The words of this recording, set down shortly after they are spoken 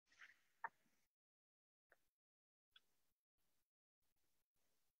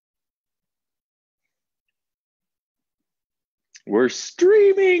We're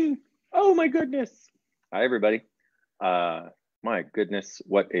streaming. Oh my goodness. Hi, everybody. My goodness,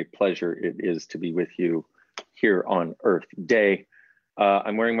 what a pleasure it is to be with you here on Earth Day.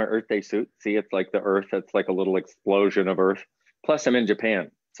 I'm wearing my Earth Day suit. See, it's like the Earth. It's like a little explosion of Earth. Plus, I'm in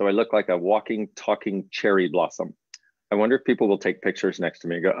Japan, so I look like a walking, talking cherry blossom. I wonder if people will take pictures next to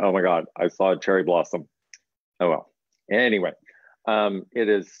me and go, oh my God, I saw a cherry blossom. Oh well. Anyway, it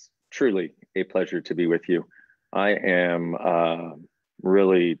is truly a pleasure to be with you. I am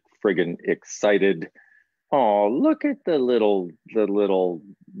really friggin' excited. Oh, look at the little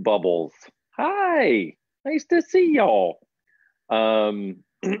bubbles. Hi, nice to see y'all. Um,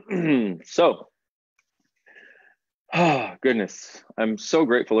 so, oh goodness, I'm so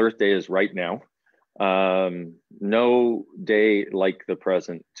grateful Earth Day is right now. No day like the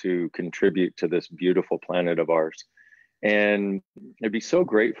present to contribute to this beautiful planet of ours. And I'd be so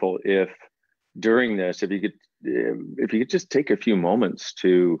grateful if during this, if you could just take a few moments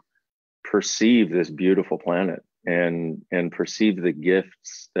to perceive this beautiful planet and perceive the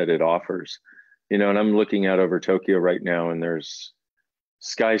gifts that it offers. And I'm looking out over Tokyo right now, and there's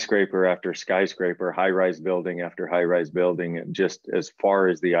skyscraper after skyscraper, high-rise building after high-rise building, and just as far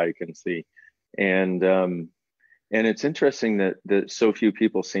as the eye can see. And it's interesting that so few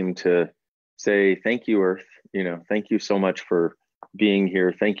people seem to say thank you, Earth. Thank you so much for being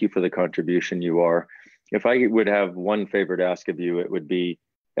here. Thank you for the contribution you are. If I would have one favor to ask of you, it would be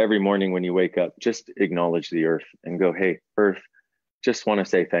every morning when you wake up, just acknowledge the Earth and go, hey, Earth, just want to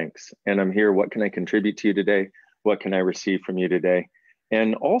say thanks. And I'm here. What can I contribute to you today? What can I receive from you today?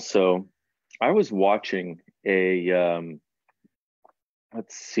 And also, I was watching let's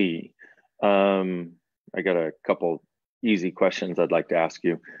see, I got a couple easy questions I'd like to ask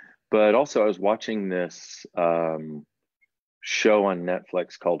you. But also, I was watching this show on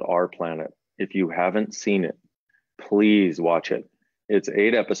Netflix called Our Planet. If you haven't seen it, please watch it. It's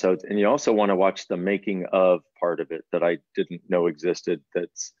 8 episodes, and you also want to watch the making of part of it that I didn't know existed.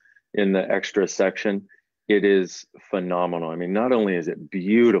 That's in the extra section. It is phenomenal. I mean, not only is it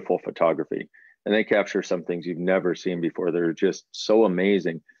beautiful photography, and they capture some things you've never seen before. They're just so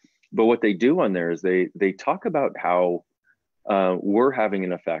amazing. But what they do on there is they talk about how we're having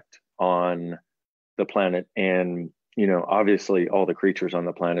an effect on the planet, and obviously all the creatures on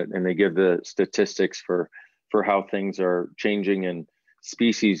the planet, and they give the statistics for how things are changing and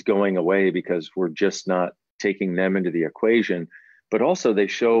species going away because we're just not taking them into the equation. But also they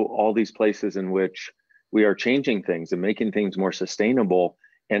show all these places in which we are changing things and making things more sustainable,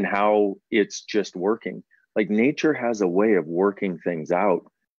 and how it's just working. Like nature has a way of working things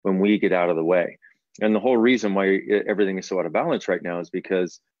out when we get out of the way. And the whole reason why everything is so out of balance right now is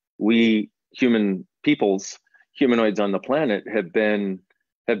because we humanoids on the planet have been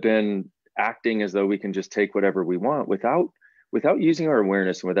acting as though we can just take whatever we want without using our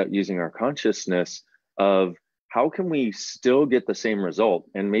awareness and without using our consciousness of how can we still get the same result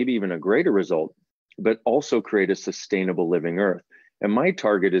and maybe even a greater result, but also create a sustainable living Earth. And my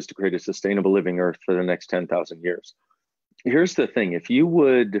target is to create a sustainable living Earth for the next 10,000 years. Here's the thing. If you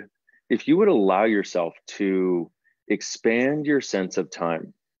would allow yourself to expand your sense of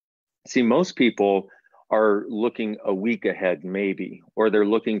time. See, most people are looking a week ahead, maybe, or they're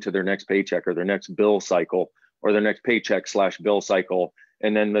looking to their next paycheck or their next bill cycle or their next paycheck/bill cycle,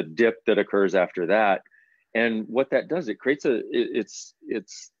 and then the dip that occurs after that. And what that does, it creates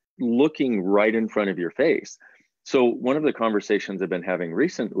it's looking right in front of your face. So one of the conversations I've been having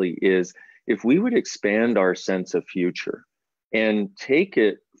recently is if we would expand our sense of future and take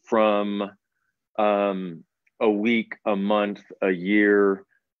it from a week, a month, a year,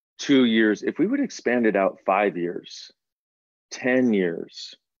 2 years, if we would expand it out 5 years, 10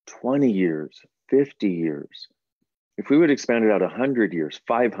 years, 20 years, 50 years, if we would expand it out 100 years,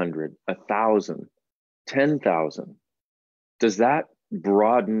 500, 1,000, 10,000, does that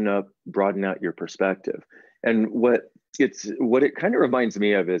broaden out your perspective? And what it kind of reminds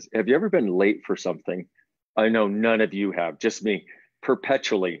me of is, have you ever been late for something? I know none of you have, just me.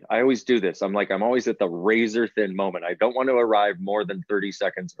 Perpetually. I always do this. I'm always at the razor thin moment. I don't want to arrive more than 30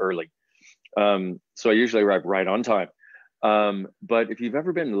 seconds early. So I usually arrive right on time. But if you've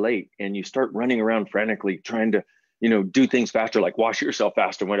ever been late and you start running around frantically trying to, do things faster, like wash yourself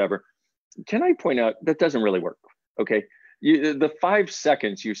faster, whatever, can I point out that doesn't really work? Okay. The 5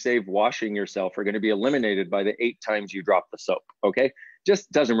 seconds you save washing yourself are going to be eliminated by the 8 times you drop the soap. Okay.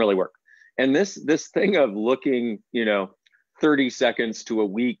 Just doesn't really work. And this thing of looking, 30 seconds to a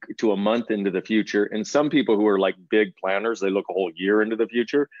week to a month into the future. And some people who are like big planners, they look a whole year into the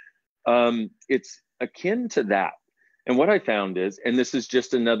future. It's akin to that. And what I found is, and this is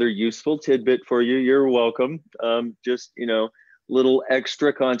just another useful tidbit for you, you're welcome. little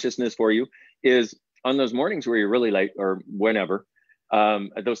extra consciousness for you is on those mornings where you're really late or whenever,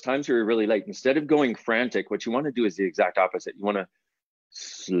 at those times where you're really late, instead of going frantic, what you want to do is the exact opposite. You want to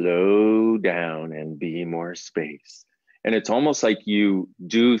slow down and be more space. And it's almost like you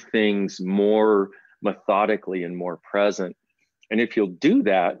do things more methodically and more present. And if you'll do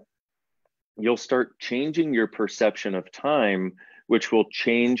that, you'll start changing your perception of time, which will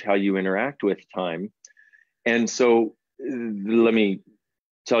change how you interact with time. And so let me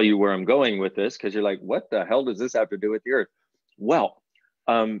tell you where I'm going with this, because you're like, what the hell does this have to do with the earth? Well,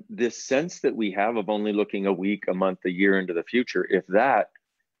 this sense that we have of only looking a week, a month, a year into the future, if that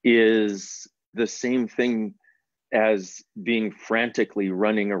is the same thing as being frantically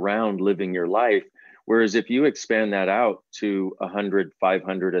running around living your life, whereas if you expand that out to 100,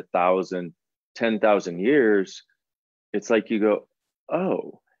 500, 1,000, 10,000 years, it's like you go,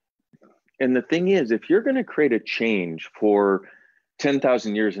 oh. And the thing is, if you're going to create a change for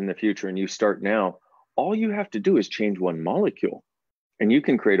 10,000 years in the future and you start now, all you have to do is change one molecule and you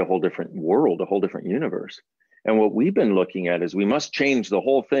can create a whole different world, a whole different universe. And what we've been looking at is we must change the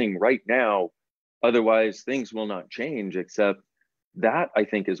whole thing right now. Otherwise, things will not change, except that, I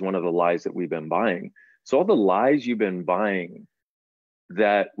think, is one of the lies that we've been buying. So all the lies you've been buying,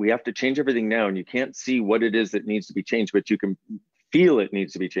 that we have to change everything now and you can't see what it is that needs to be changed, but you can feel it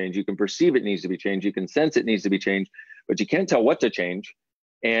needs to be changed. You can perceive it needs to be changed. You can sense it needs to be changed, but you can't tell what to change.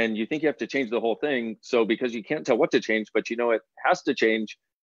 And you think you have to change the whole thing. So because you can't tell what to change, but you know it has to change,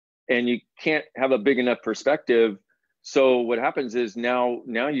 and you can't have a big enough perspective. So what happens is now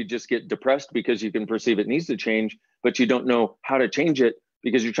you just get depressed because you can perceive it needs to change, but you don't know how to change it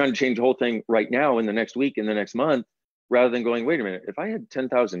because you're trying to change the whole thing right now in the next week, in the next month, rather than going, wait a minute, if I had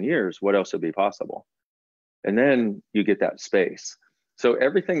 10,000 years, what else would be possible? And then you get that space. So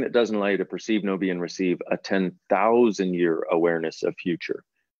everything that doesn't allow you to perceive, know, be, and receive a 10,000 year awareness of future,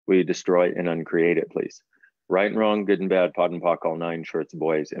 will you destroy and uncreate it, please? Right and wrong, good and bad, pod and pock, all nine shorts,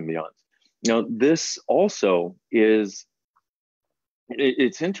 boys and beyonds. Now, this also is,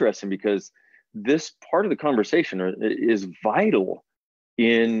 it's interesting because this part of the conversation is vital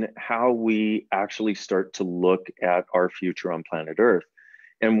in how we actually start to look at our future on planet Earth.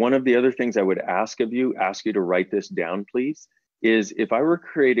 And one of the other things I would ask you to write this down, please, is if I were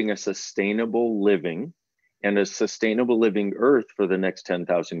creating a sustainable living and a sustainable living Earth for the next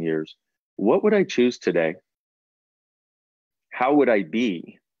 10,000 years, what would I choose today? How would I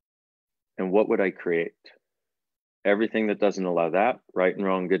be? And what would I create? Everything that doesn't allow that, right and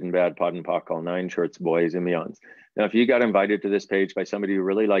wrong, good and bad, pod and pock, all nine shorts, boys and beyonds. Now, if you got invited to this page by somebody who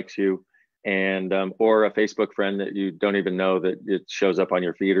really likes you, and or a Facebook friend that you don't even know, that it shows up on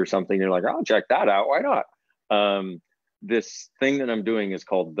your feed or something, you're like, I'll check that out, why not? This thing that I'm doing is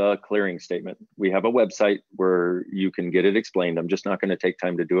called The Clearing Statement. We have a website where you can get it explained. I'm just not going to take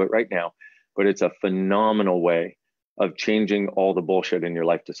time to do it right now, but it's a phenomenal way of changing all the bullshit in your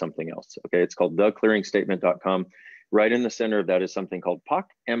life to something else. Okay, it's called theclearingstatement.com. Right in the center of that is something called POC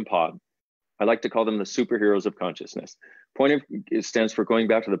and POD. I like to call them the superheroes of consciousness. It stands for going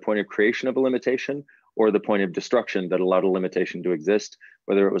back to the point of creation of a limitation or the point of destruction that allowed a limitation to exist,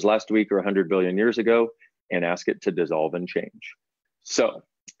 whether it was last week or 100 billion years ago, and ask it to dissolve and change. So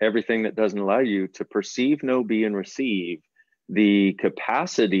everything that doesn't allow you to perceive, know, be, and receive the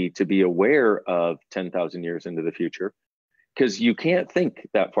capacity to be aware of 10,000 years into the future, because you can't think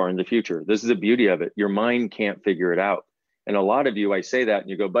that far in the future. This is the beauty of it. Your mind can't figure it out. And a lot of you, I say that and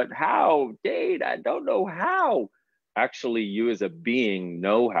you go, but how, Dane? I don't know how. Actually, you as a being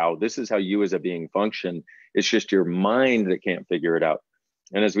know how. This is how you as a being function. It's just your mind that can't figure it out.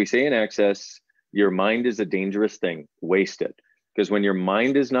 And as we say in Access, your mind is a dangerous thing. Waste it. Because when your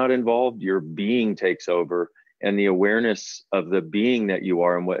mind is not involved, your being takes over, and the awareness of the being that you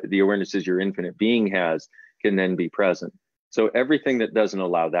are and what the awareness is your infinite being has can then be present. So everything that doesn't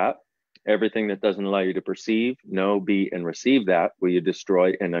allow that, everything that doesn't allow you to perceive, know, be, and receive that, will you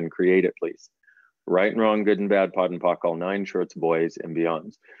destroy and uncreate it, please? Right and wrong, good and bad, pod and pock, all nine shorts, boys and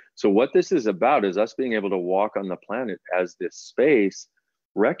beyonds. So what this is about is us being able to walk on the planet as this space,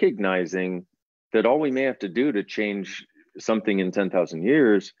 recognizing that all we may have to do to change something in 10,000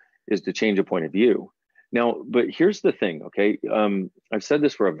 years is to change a point of view. Now, but here's the thing, okay? I've said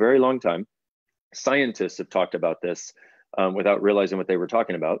this for a very long time. Scientists have talked about this without realizing what they were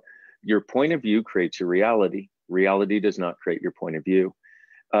talking about. Your point of view creates your reality. Reality does not create your point of view.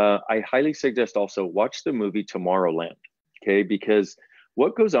 I highly suggest also watch the movie Tomorrowland, okay? Because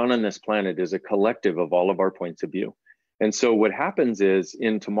what goes on this planet is a collective of all of our points of view. And so what happens is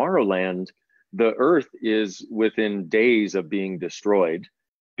in Tomorrowland, the Earth is within days of being destroyed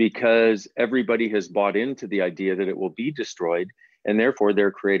because everybody has bought into the idea that it will be destroyed, and therefore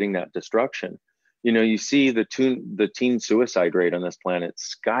they're creating that destruction. You know, you see the teen suicide rate on this planet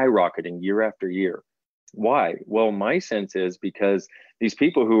skyrocketing year after year. Why? Well, my sense is because these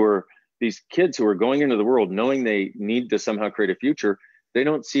kids who are going into the world knowing they need to somehow create a future, they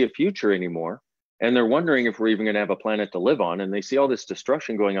don't see a future anymore. And they're wondering if we're even going to have a planet to live on. And they see all this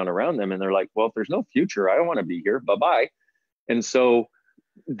destruction going on around them. And they're like, well, if there's no future, I don't want to be here. Bye-bye. And so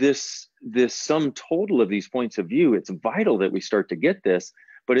this sum total of these points of view, it's vital that we start to get this,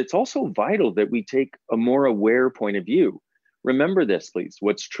 but it's also vital that we take a more aware point of view. Remember this, please.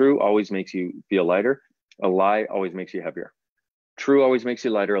 What's true always makes you feel lighter. A lie always makes you heavier. True always makes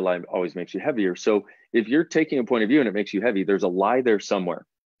you lighter. A lie always makes you heavier. So if you're taking a point of view and it makes you heavy, there's a lie there somewhere.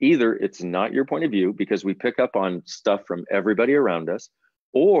 Either it's not your point of view because we pick up on stuff from everybody around us,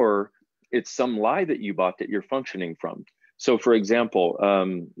 or it's some lie that you bought that you're functioning from. So for example,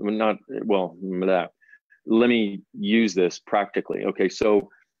 let me use this practically. Okay, so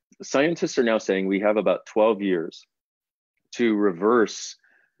scientists are now saying we have about 12 years to reverse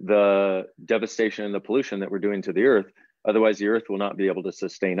the devastation and the pollution that we're doing to the earth. Otherwise, the earth will not be able to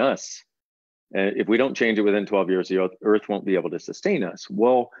sustain us. If we don't change it within 12 years, the earth won't be able to sustain us.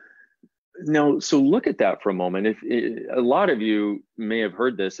 Well, no, so look at that for a moment. A lot of you may have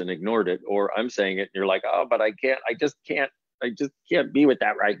heard this and ignored it, or I'm saying it and you're like, oh, but I just can't be with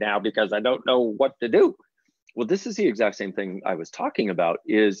that right now because I don't know what to do. Well, this is the exact same thing I was talking about,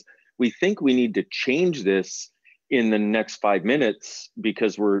 is we think we need to change this in the next 5 minutes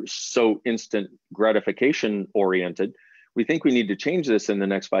because we're so instant gratification oriented. We think we need to change this in the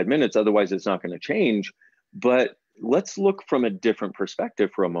next 5 minutes, otherwise it's not going to change. But let's look from a different perspective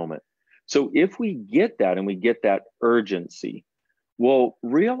for a moment. So if we get that and we get that urgency, well,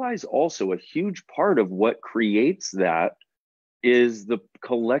 realize also a huge part of what creates that is the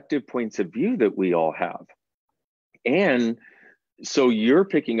collective points of view that we all have. And so you're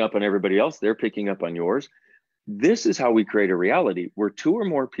picking up on everybody else, they're picking up on yours. This is how we create a reality where two or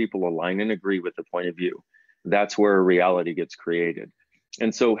more people align and agree with the point of view. That's where a reality gets created.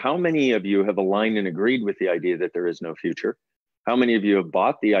 And so how many of you have aligned and agreed with the idea that there is no future? How many of you have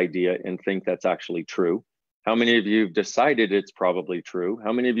bought the idea and think that's actually true? How many of you have decided it's probably true?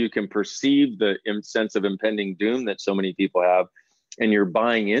 How many of you can perceive the sense of impending doom that so many people have, and you're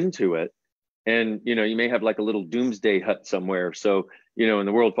buying into it? And, you know, you may have like a little doomsday hut somewhere. So, you know, when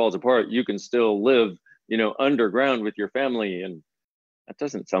the world falls apart, you can still live, you know, underground with your family. And that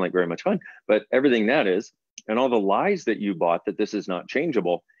doesn't sound like very much fun, but everything that is, and all the lies that you bought that this is not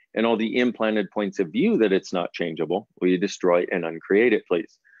changeable, and all the implanted points of view that it's not changeable, will you destroy and uncreate it,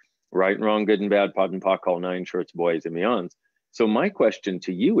 please? Right and wrong, good and bad, pod and pock, all nine shorts, boys and beyonds. So my question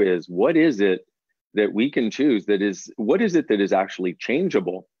to you is, what is it that we can choose what is it that is actually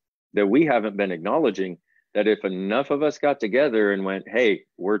changeable that we haven't been acknowledging, that if enough of us got together and went, hey,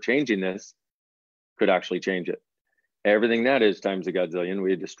 we're changing this, could actually change it? Everything that is times a godzillion,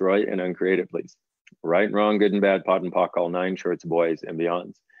 we destroy and uncreate it, please. Right and wrong, good and bad, pod and pock, all nine shorts, boys and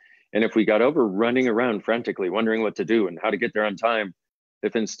beyonds. And if we got over running around frantically, wondering what to do and how to get there on time,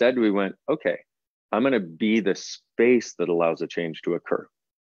 if instead we went, okay, I'm going to be the space that allows a change to occur.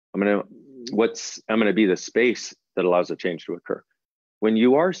 I'm going to be the space that allows a change to occur. When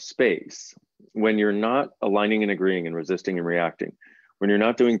you are space, when you're not aligning and agreeing and resisting and reacting, when you're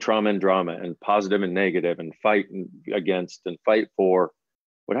not doing trauma and drama and positive and negative and fight against and fight for,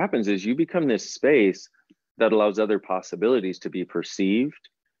 what happens is you become this space that allows other possibilities to be perceived,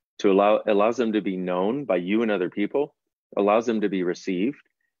 allows them to be known by you and other people, allows them to be received.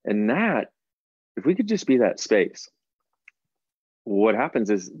 And that, if we could just be that space, what happens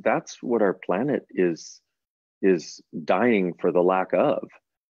is that's what our planet is dying for the lack of.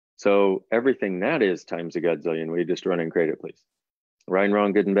 So everything that is times a godzillion, we just run and create it, please. Right and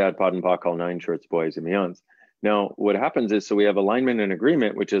wrong, good and bad, pod and pock, all nine shorts, boys and beyonds. Now, what happens is, so we have alignment and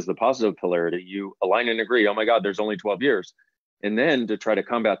agreement, which is the positive polarity. You align and agree, oh my God, there's only 12 years. And then to try to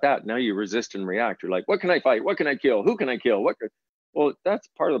combat that, now you resist and react. You're like, what can I fight? What can I kill? Who can I kill? Well, that's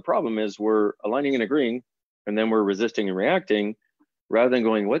part of the problem, is we're aligning and agreeing, and then we're resisting and reacting, rather than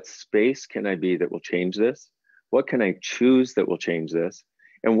going, what space can I be that will change this? What can I choose that will change this?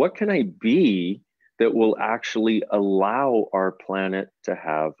 And what can I be that will actually allow our planet to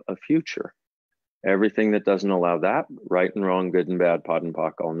have a future? Everything that doesn't allow that, right and wrong, good and bad, pod and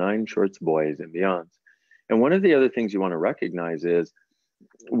pock, all nine shorts, boys and beyonds. And one of the other things you want to recognize is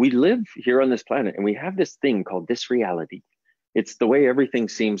we live here on this planet and we have this thing called this reality. It's the way everything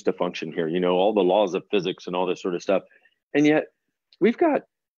seems to function here, you know, all the laws of physics and all this sort of stuff. And yet we've got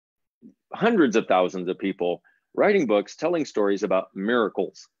hundreds of thousands of people writing books, telling stories about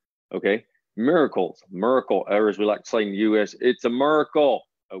miracles. Okay, miracles, miracle, or as we like to say in the US, it's a miracle.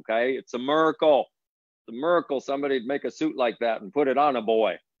 Okay, it's a miracle. It's a miracle somebody'd make a suit like that and put it on a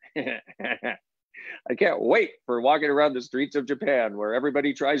boy. I can't wait for walking around the streets of Japan where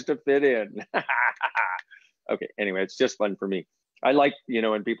everybody tries to fit in. Okay, anyway, it's just fun for me. I like,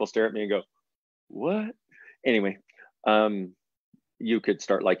 when people stare at me and go, what? Anyway, you could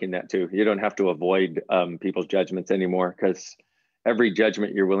start liking that too. You don't have to avoid people's judgments anymore, because every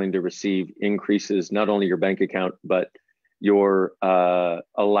judgment you're willing to receive increases not only your bank account, but your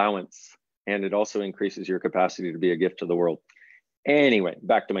allowance. And it also increases your capacity to be a gift to the world. Anyway,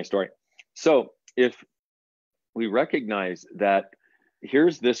 back to my story. So if we recognize that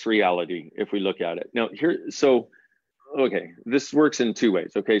here's this reality, if we look at it now here, so, okay, this works in two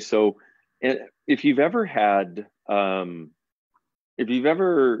ways. Okay, so if you've ever had, how do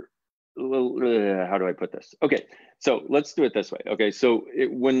I put this? Okay, so let's do it this way. Okay, so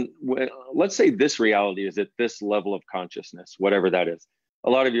when let's say this reality is at this level of consciousness, whatever that is. A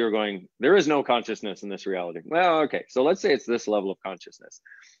lot of you are going, there is no consciousness in this reality. Well, okay, so let's say it's this level of consciousness.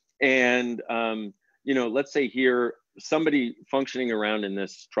 And, let's say here, somebody functioning around in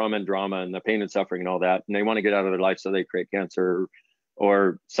this trauma and drama and the pain and suffering and all that, and they want to get out of their life, so they create cancer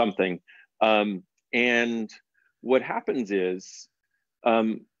or something. And what happens is,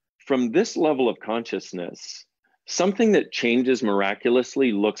 from this level of consciousness, something that changes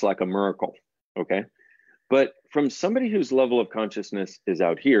miraculously looks like a miracle, okay? But from somebody whose level of consciousness is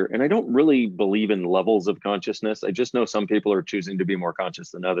out here, and I don't really believe in levels of consciousness, I just know some people are choosing to be more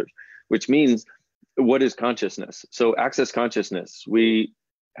conscious than others, which means, what is consciousness? So access consciousness, we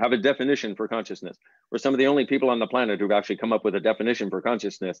have a definition for consciousness. We're some of the only people on the planet who've actually come up with a definition for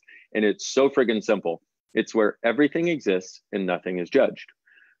consciousness, and it's so friggin' simple. It's where everything exists and nothing is judged.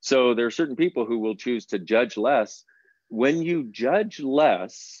 So there are certain people who will choose to judge less. When you judge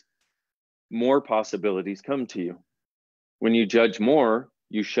less, more possibilities come to you. When you judge more,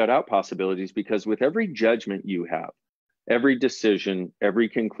 you shut out possibilities, because with every judgment you have, every decision, every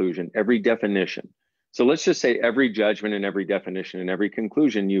conclusion, every definition. So let's just say every judgment and every definition and every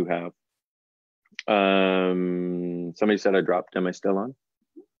conclusion you have. Somebody said I dropped. Am I still on?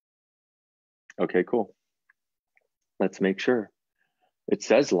 Okay, cool. Let's make sure. It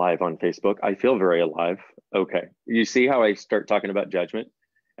says live on Facebook. I feel very alive. Okay. You see how I start talking about judgment?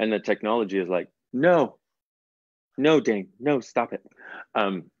 And the technology is like, no, Dain, no, stop it.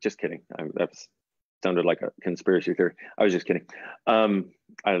 Just kidding. That sounded like a conspiracy theory. I was just kidding. I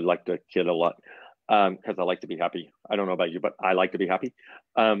like to kid a lot because I like to be happy. I don't know about you, but I like to be happy.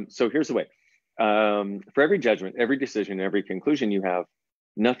 So here's the way. For every judgment, every decision, every conclusion you have,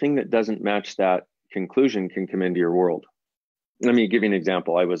 nothing that doesn't match that conclusion can come into your world. Let me give you an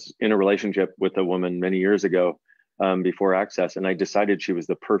example. I was in a relationship with a woman many years ago, before Access, and I decided she was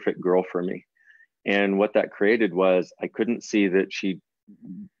the perfect girl for me. And what that created was, I couldn't see that she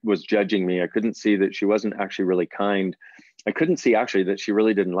was judging me. I couldn't see that she wasn't actually really kind. I couldn't see actually that she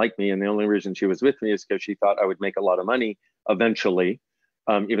really didn't like me. And the only reason she was with me is because she thought I would make a lot of money eventually,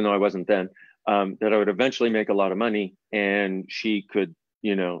 even though I wasn't then, that I would eventually make a lot of money and she could,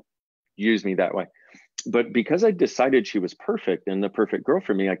 use me that way. But because I decided she was perfect and the perfect girl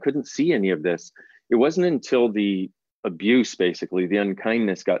for me, I couldn't see any of this. It wasn't until the abuse, basically, the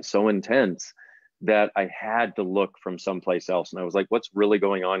unkindness got so intense that I had to look from someplace else. And I was like, what's really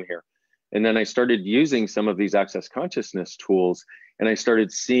going on here? And then I started using some of these access consciousness tools, and I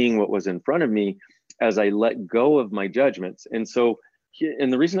started seeing what was in front of me as I let go of my judgments. And so,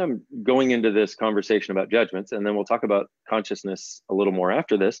 and the reason I'm going into this conversation about judgments, and then we'll talk about consciousness a little more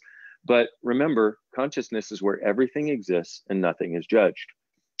after this, but remember, consciousness is where everything exists and nothing is judged.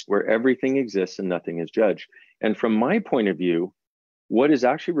 Where everything exists and nothing is judged. And from my point of view, what is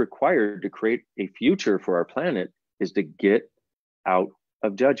actually required to create a future for our planet is to get out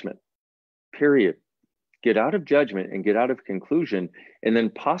of judgment, period. Get out of judgment and get out of conclusion, and then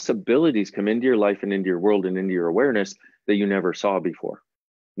possibilities come into your life and into your world and into your awareness that you never saw before.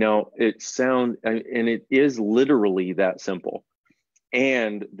 Now, it is literally that simple.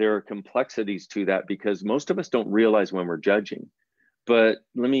 And there are complexities to that, because most of us don't realize when we're judging. But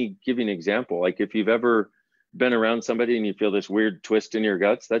let me give you an example. Like, if you've ever been around somebody and you feel this weird twist in your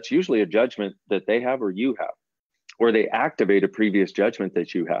guts, that's usually a judgment that they have or you have, or they activate a previous judgment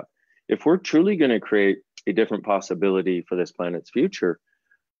that you have. If we're truly going to create a different possibility for this planet's future,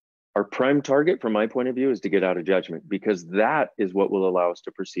 our prime target, from my point of view, is to get out of judgment, because that is what will allow us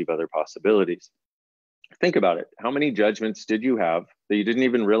to perceive other possibilities. Think about it. How many judgments did you have that you didn't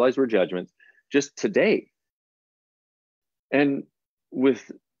even realize were judgments just today? And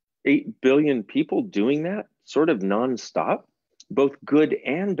with 8 billion people doing that, sort of nonstop, both good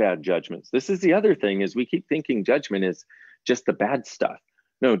and bad judgments. This is the other thing, is we keep thinking judgment is just the bad stuff.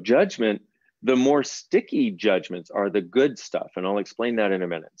 No, judgment, the more sticky judgments are the good stuff. And I'll explain that in a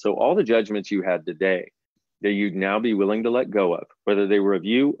minute. So all the judgments you had today that you'd now be willing to let go of, whether they were of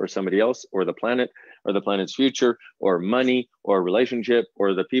you or somebody else or the planet or the planet's future or money or relationship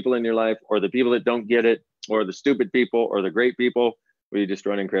or the people in your life or the people that don't get it or the stupid people or the great people, will you just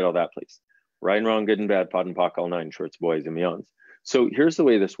run and create all that, please? Right and wrong, good and bad, pod and pock, all nine shorts, boys and beyonds. So here's the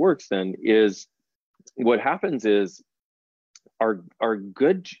way this works then, is what happens is our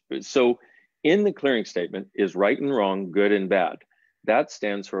good, so in the clearing statement is right and wrong, good and bad. That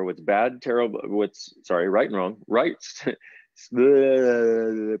stands for what's bad, terrible, right and wrong, right,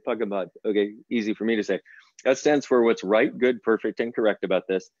 okay, easy for me to say. That stands for what's right, good, perfect, and correct about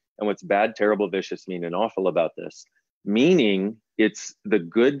this, and what's bad, terrible, vicious, mean, and awful about this. Meaning it's the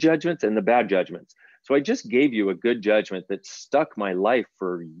good judgments and the bad judgments. So I just gave you a good judgment that stuck my life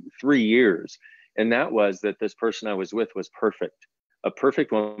for 3 years. And that was that this person I was with was perfect, a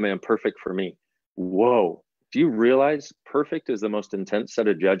perfect woman and perfect for me. Whoa. Do you realize perfect is the most intense set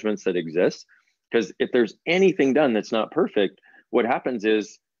of judgments that exists? Because if there's anything done that's not perfect, what happens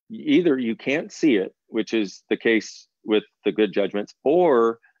is either you can't see it, which is the case with the good judgments,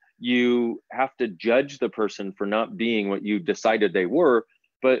 or you have to judge the person for not being what you decided they were,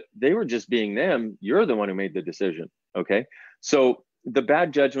 but they were just being them. You're the one who made the decision, okay? So the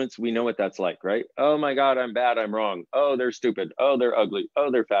bad judgments, we know what that's like, right? Oh my God, I'm bad, I'm wrong. Oh, they're stupid. Oh, they're ugly.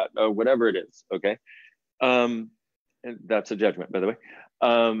 Oh, they're fat. Oh, whatever it is, okay? And that's a judgment, by the way.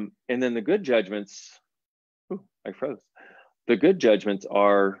 And then the good judgments, ooh, I froze. The good judgments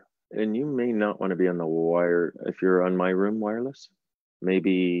are, and you may not want to be on the wire if you're on my room wireless.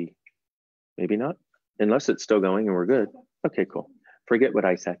 Maybe not, unless it's still going and we're good. Okay, cool. Forget what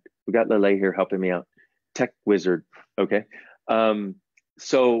I said. We got Lele here helping me out. Tech wizard, okay?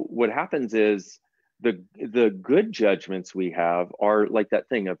 So what happens is the good judgments we have are like that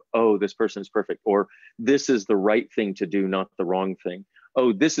thing of, oh, this person's perfect, or this is the right thing to do, not the wrong thing.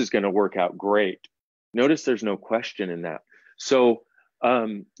 Oh, this is going to work out great. Notice there's no question in that. So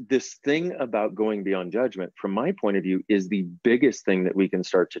this thing about going beyond judgment, from my point of view, is the biggest thing that we can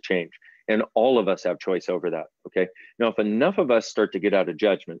start to change. And all of us have choice over that, okay? Now, if enough of us start to get out of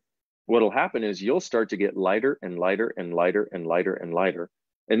judgment, what'll happen is you'll start to get lighter and lighter and lighter and lighter and lighter.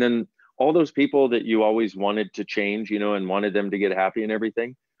 And then all those people that you always wanted to change, you know, and wanted them to get happy and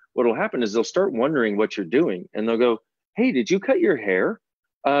everything, what'll happen is they'll start wondering what you're doing. And they'll go, hey, did you cut your hair?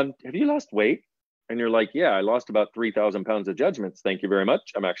 Have you lost weight? And you're like, yeah, I lost about 3,000 pounds of judgments. Thank you very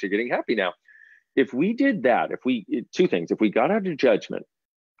much. I'm actually getting happy now. If we did that, two things, if we got out of judgment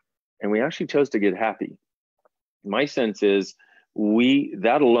and we actually chose to get happy, my sense is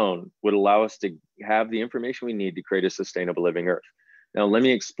that alone would allow us to have the information we need to create a sustainable living earth. Now, let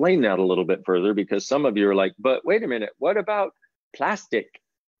me explain that a little bit further, because some of you are like, but wait a minute, what about plastic?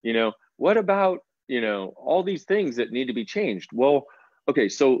 You know, what about, you know, all these things that need to be changed? Well, okay,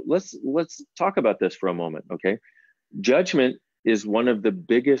 so let's talk about this for a moment, okay? Judgment is one of the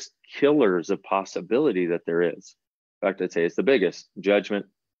biggest killers of possibility that there is. In fact, I'd say it's the biggest. Judgment,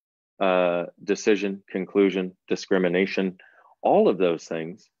 decision, conclusion, discrimination, all of those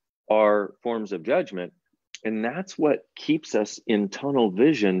things are forms of judgment. And that's what keeps us in tunnel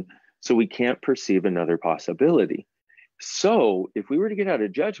vision, so we can't perceive another possibility. So if we were to get out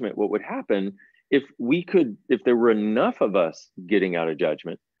of judgment, what would happen if there were enough of us getting out of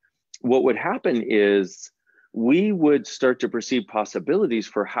judgment, what would happen is we would start to perceive possibilities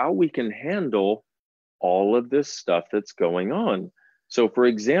for how we can handle all of this stuff that's going on. So for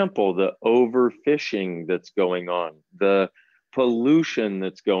example, the overfishing that's going on, the pollution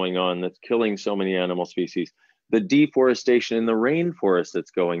that's going on that's killing so many animal species, the deforestation in the rainforest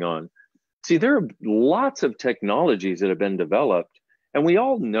that's going on. See, there are lots of technologies that have been developed, and we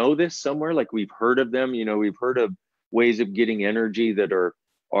all know this somewhere, like we've heard of them. You know, we've heard of ways of getting energy that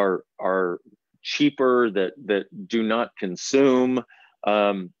are cheaper, that do not consume.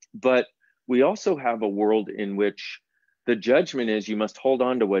 But we also have a world in which the judgment is you must hold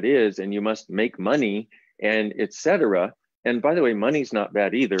on to what is, and you must make money, and etc. And by the way, money's not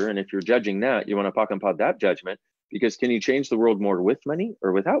bad either. And if you're judging that, you want to pock and pod that judgment, because can you change the world more with money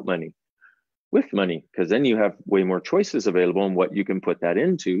or without money? With money, because then you have way more choices available and what you can put that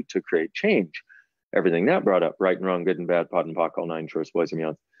into to create change. Everything that brought up, right and wrong, good and bad, pod and pock, all nine shorts, boys and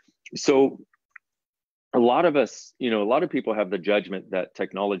beyond. So a lot of us, you know, a lot of people have the judgment that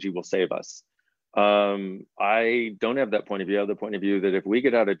technology will save us. I don't have that point of view. I have the point of view that if we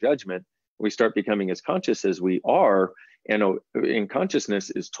get out of judgment, we start becoming as conscious as we are, and in consciousness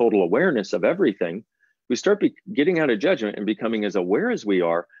is total awareness of everything. we start getting out of judgment and becoming as aware as we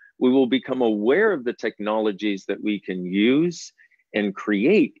are, we will become aware of the technologies that we can use and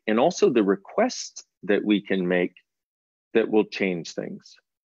create, and also the requests that we can make that will change things.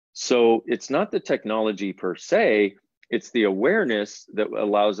 So it's not the technology per se, it's the awareness that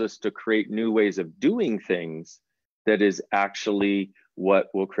allows us to create new ways of doing things that is actually what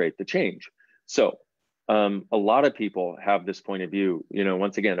will create the change. So a lot of people have this point of view,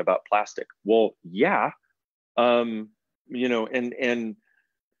 once again, about plastic. Well, yeah, and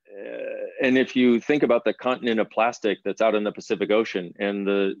if you think about the continent of plastic that's out in the Pacific Ocean, and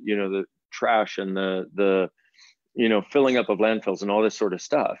the trash and the filling up of landfills and all this sort of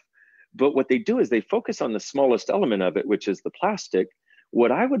stuff. But what they do is they focus on the smallest element of it, which is the plastic.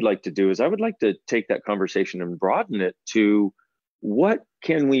 What I would like to do is I would like to take that conversation and broaden it to what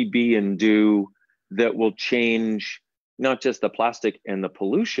can we be and do that will change not just the plastic and the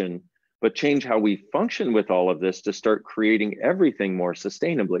pollution, but change how we function with all of this to start creating everything more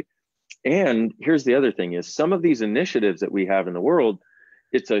sustainably. And here's the other thing is some of these initiatives that we have in the world,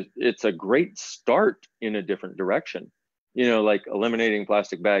 it's a great start in a different direction, like eliminating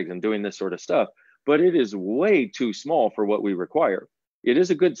plastic bags and doing this sort of stuff, but it is way too small for what we require. It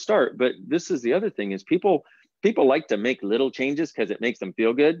is a good start, but this is the other thing is people like to make little changes because it makes them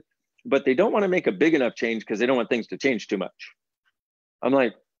feel good, but they don't want to make a big enough change because they don't want things to change too much. I'm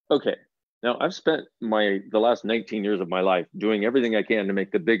like, okay, now I've spent the last 19 years of my life doing everything I can to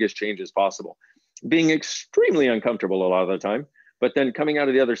make the biggest changes possible, being extremely uncomfortable a lot of the time, but then coming out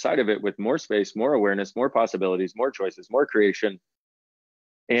of the other side of it with more space, more awareness, more possibilities, more choices, more creation.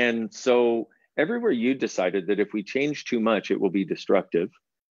 And so everywhere you decided that if we change too much, it will be destructive,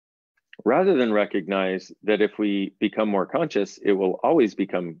 rather than recognize that if we become more conscious, it will always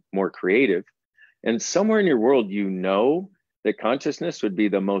become more creative. And somewhere in your world, that consciousness would be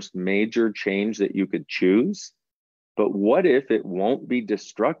the most major change that you could choose. But what if it won't be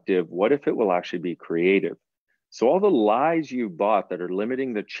destructive? What if it will actually be creative? So all the lies you bought that are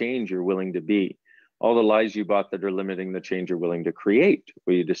limiting the change you're willing to be, all the lies you bought that are limiting the change you're willing to create,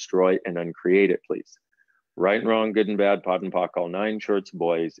 will you destroy and uncreate it, please? Right and wrong, good and bad, pot and pock, all nine shorts,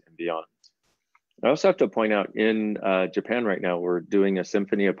 boys and beyond. I also have to point out in Japan right now, we're doing a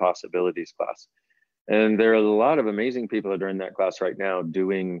Symphony of Possibilities class. And there are a lot of amazing people that are in that class right now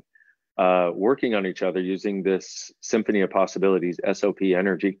doing, working on each other using this Symphony of Possibilities, SOP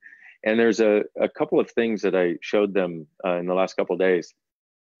energy. And there's a couple of things that I showed them in the last couple of days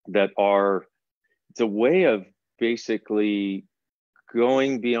that it's a way of basically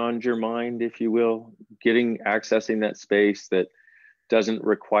going beyond your mind, if you will, accessing that space that doesn't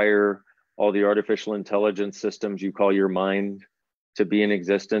require all the artificial intelligence systems you call your mind to be in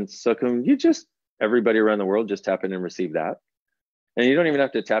existence. So can you everybody around the world just tap in and receive that? And you don't even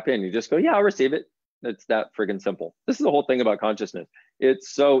have to tap in. You just go, yeah, I'll receive it. It's that friggin' simple. This is the whole thing about consciousness.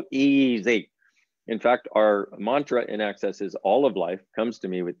 It's so easy. In fact, our mantra in Access is all of life comes to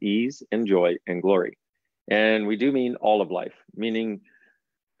me with ease and joy and glory. And we do mean all of life, meaning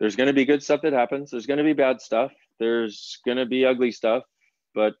there's going to be good stuff that happens. There's going to be bad stuff. There's going to be ugly stuff,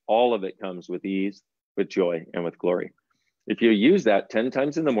 but all of it comes with ease, with joy, and with glory. If you use that 10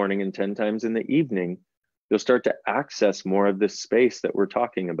 times in the morning and 10 times in the evening, you'll start to access more of this space that we're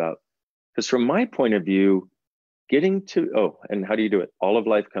talking about. Because from my point of view, and how do you do it? All of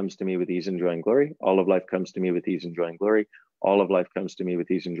life comes to me with ease and joy and glory. All of life comes to me with ease and joy and glory. All of life comes to me with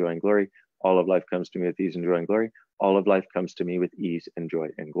ease and joy and glory. All of life comes to me with ease and joy and glory. All of life comes to me with ease and joy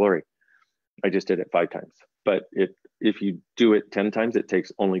and glory. I just did it 5 times, but if you do it 10 times, it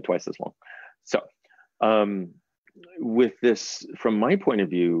takes only twice as long. So with this, from my point of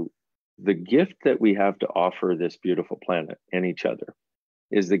view, the gift that we have to offer this beautiful planet and each other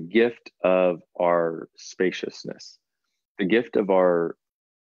is the gift of our spaciousness, the gift of our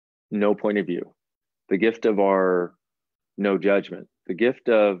no point of view, the gift of our no judgment, the gift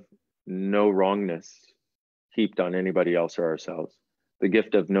of no wrongness heaped on anybody else or ourselves, the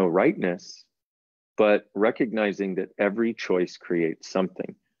gift of no rightness, but recognizing that every choice creates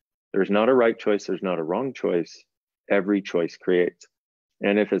something. There's not a right choice, there's not a wrong choice. Every choice creates.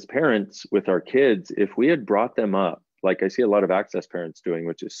 And if as parents with our kids, if we had brought them up, like I see a lot of Access parents doing,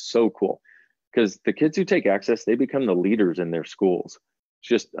 which is so cool, because the kids who take Access, they become the leaders in their schools. It's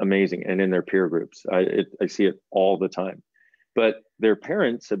just amazing. And in their peer groups, I see it all the time. But their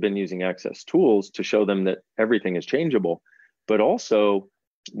parents have been using Access tools to show them that everything is changeable. But also,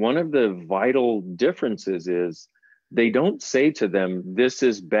 one of the vital differences is they don't say to them, this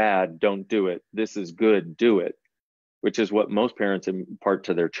is bad, don't do it. This is good, do it, which is what most parents impart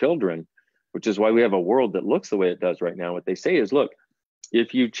to their children, which is why we have a world that looks the way it does right now. What they say is, look,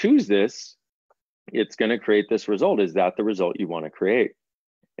 if you choose this, it's going to create this result. Is that the result you want to create?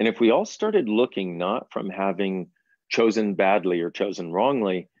 And if we all started looking not from having chosen badly or chosen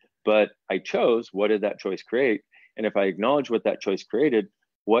wrongly, but I chose, what did that choice create? And if I acknowledge what that choice created,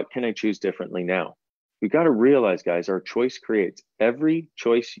 what can I choose differently now? We got to realize, guys, our choice creates. Every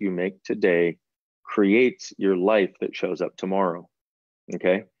choice you make today creates your life that shows up tomorrow.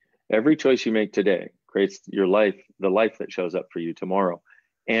 Okay? Every choice you make today creates your life, the life that shows up for you tomorrow.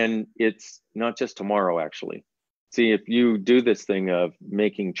 And it's not just tomorrow, actually. See, if you do this thing of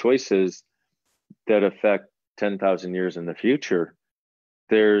making choices that affect 10,000 years in the future,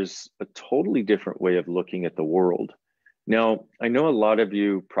 there's a totally different way of looking at the world. Now, I know a lot of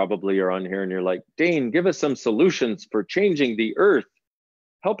you probably are on here and you're like, Dain, give us some solutions for changing the earth.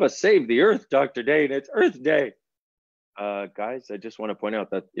 Help us save the earth, Dr. Dain. It's Earth Day. Guys, I just want to point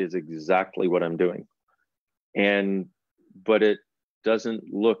out that is exactly what I'm doing. But it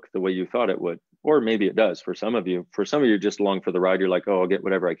doesn't look the way you thought it would. Or maybe it does for some of you. For some of you, just along for the ride, you're like, oh, I'll get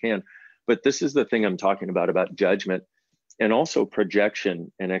whatever I can. But this is the thing I'm talking about judgment and also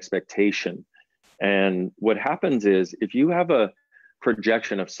projection and expectation. And what happens is if you have a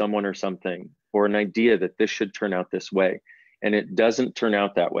projection of someone or something or an idea that this should turn out this way, and it doesn't turn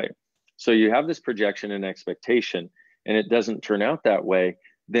out that way. So you have this projection and expectation, and it doesn't turn out that way,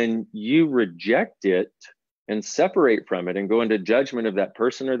 then you reject it and separate from it and go into judgment of that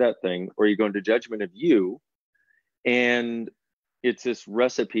person or that thing, or you go into judgment of you. And it's this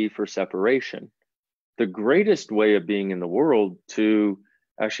recipe for separation. The greatest way of being in the world to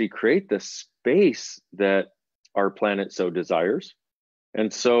actually create the space that our planet so desires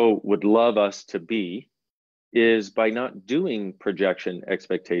and so would love us to be is by not doing projection,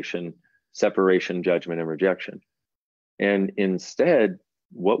 expectation, separation, judgment, and rejection. And instead,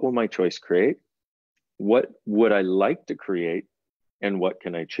 what will my choice create? What would I like to create? And what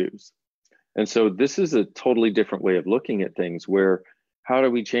can I choose? And so this is a totally different way of looking at things where how do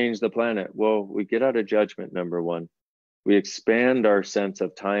we change the planet? Well, we get out of judgment, number one. We expand our sense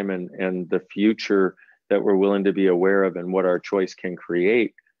of time and the future that we're willing to be aware of and what our choice can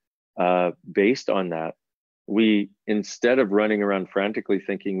create based on that. We, instead of running around frantically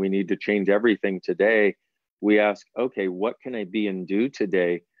thinking we need to change everything today, we ask, okay, what can I be and do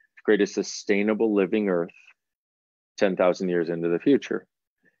today to create a sustainable living earth 10,000 years into the future?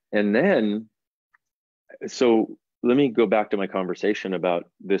 And then, so let me go back to my conversation about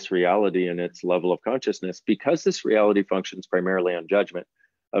this reality and its level of consciousness. Because this reality functions primarily on judgment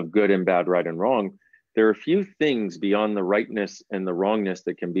of good and bad, right and wrong, there are a few things beyond the rightness and the wrongness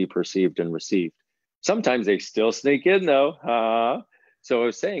that can be perceived and received. Sometimes they still sneak in though. So I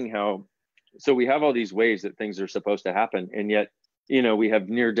was saying how, so we have all these ways that things are supposed to happen. And yet, you know, we have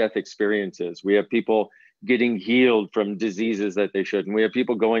near-death experiences. We have people getting healed from diseases that they shouldn't. We have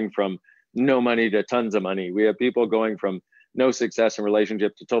people going from no money to tons of money. We have people going from no success in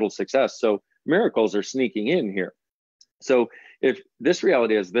relationship to total success. So miracles are sneaking in here. So if this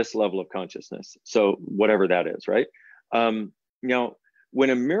reality has this level of consciousness, so whatever that is, right? Now, when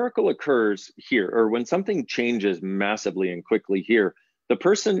a miracle occurs here, or when something changes massively and quickly here, the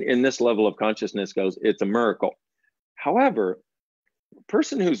person in this level of consciousness goes, it's a miracle. However, a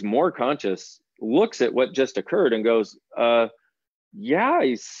person who's more conscious looks at what just occurred and goes, yeah,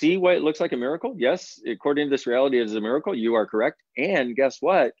 I see why it looks like a miracle. Yes, according to this reality, it is a miracle. You are correct. And guess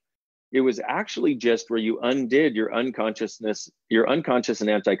what? It was actually just where you undid your unconsciousness, your unconscious and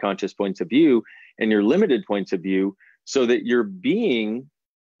anti-conscious points of view and your limited points of view, so that your being,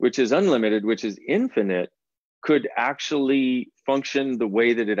 which is unlimited, which is infinite, could actually function the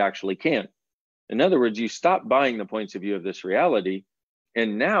way that it actually can. In other words, you stop buying the points of view of this reality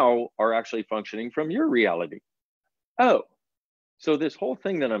and now are actually functioning from your reality. Oh, so this whole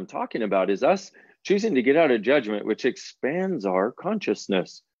thing that I'm talking about is us choosing to get out of judgment, which expands our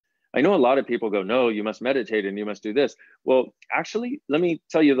consciousness. I know a lot of people go, no, you must meditate and you must do this. Well, actually, let me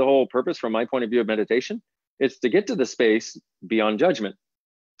tell you the whole purpose from my point of view of meditation. It's to get to the space beyond judgment.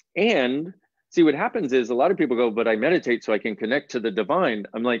 And see, what happens is a lot of people go, but I meditate so I can connect to the divine.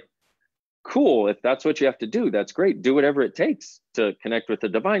 I'm like, cool, if that's what you have to do, that's great. Do whatever it takes to connect with the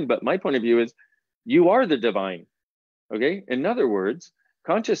divine. But my point of view is you are the divine. Okay. In other words,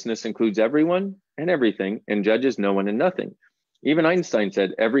 consciousness includes everyone and everything and judges no one and nothing. Even Einstein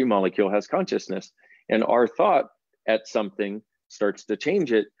said every molecule has consciousness, and our thought at something starts to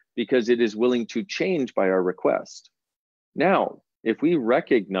change it because it is willing to change by our request. Now, if we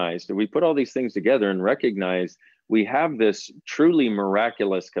recognize that we put all these things together and recognize we have this truly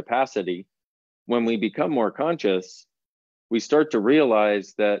miraculous capacity, when we become more conscious, we start to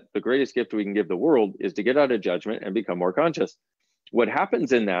realize that the greatest gift we can give the world is to get out of judgment and become more conscious. what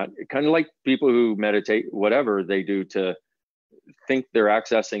happens in that, kind of like people who meditate, whatever they do to think they're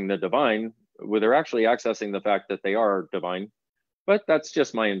accessing the divine, well, they're actually accessing the fact that they are divine. But that's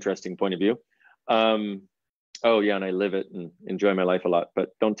just my interesting point of view. Oh yeah, and I live it and enjoy my life a lot, but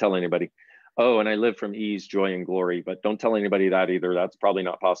don't tell anybody. Oh, and I live from ease, joy, and glory, but don't tell anybody that either. That's probably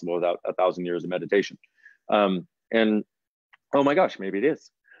not possible without 1,000 years of meditation. And oh my gosh, maybe it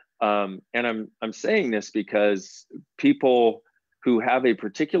is. And I'm saying this because people who have a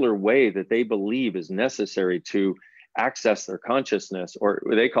particular way that they believe is necessary to access their consciousness, or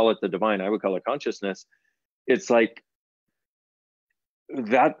they call it the divine, I would call it consciousness. It's like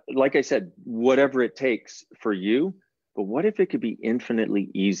that, like I said, whatever it takes for you, but what if it could be infinitely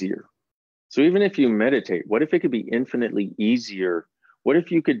easier? So even if you meditate, what if it could be infinitely easier? What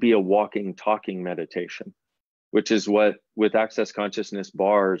if you could be a walking, talking meditation, which is what with Access Consciousness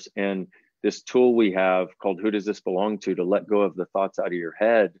bars and this tool we have called Who Does This Belong to let go of the thoughts out of your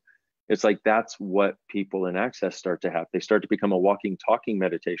head. It's like that's what people in Access start to have. They start to become a walking, talking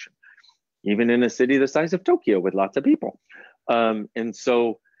meditation, even in a city the size of Tokyo with lots of people. And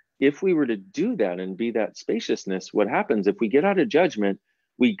so if we were to do that and be that spaciousness, what happens if we get out of judgment,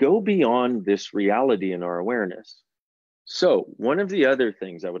 we go beyond this reality in our awareness. So one of the other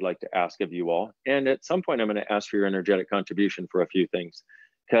things I would like to ask of you all, and at some point I'm going to ask for your energetic contribution for a few things,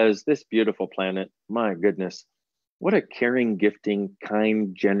 because this beautiful planet, my goodness, what a caring, gifting,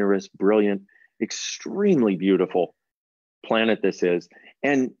 kind, generous, brilliant, extremely beautiful planet this is.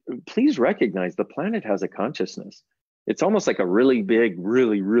 And please recognize the planet has a consciousness. It's almost like a really big,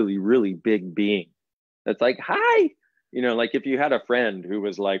 really, really, really big being that's like, hi, you know, like if you had a friend who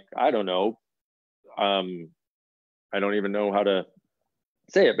was like, I don't know, I don't even know how to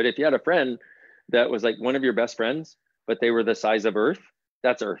say it, but if you had a friend that was like one of your best friends, but they were the size of Earth,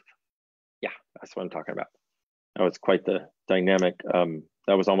 that's Earth. Yeah, that's what I'm talking about. That was quite the dynamic.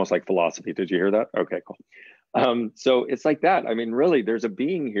 That was almost like philosophy. Did you hear that? Okay, cool. So it's like that. I mean, really, there's a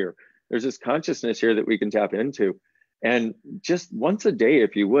being here. There's this consciousness here that we can tap into. And just once a day,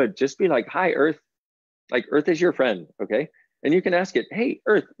 if you would, just be like, hi, Earth. Like Earth is your friend, okay? And you can ask it, hey,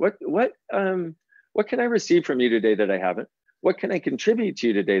 Earth, what can I receive from you today that I haven't? What can I contribute to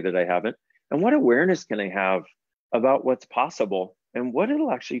you today that I haven't? And what awareness can I have about what's possible and what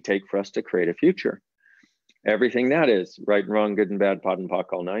it'll actually take for us to create a future? Everything that is, right and wrong, good and bad, pod and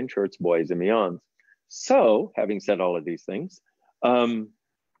pock, all nine shorts, boys and beyonds. So having said all of these things,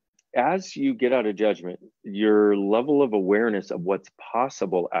 as you get out of judgment, your level of awareness of what's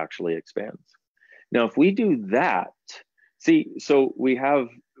possible actually expands. Now, if we do that, see, so we have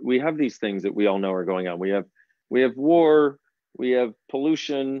these things that we all know are going on. We have war, we have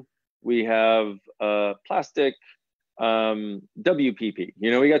pollution, we have plastic, WPP.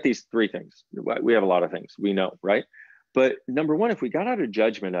 You know, we got these three things. We have a lot of things we know, right? But number one, if we got out of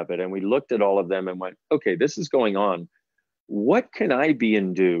judgment of it and we looked at all of them and went, okay, this is going on. What can I be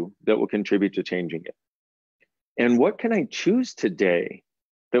and do that will contribute to changing it? And what can I choose today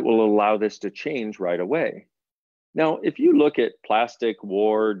that will allow this to change right away? Now, if you look at plastic,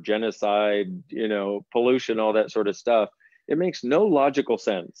 war, genocide, you know, pollution, all that sort of stuff, it makes no logical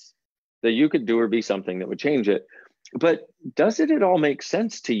sense that you could do or be something that would change it. But does it at all make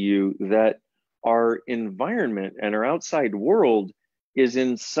sense to you that our environment and our outside world is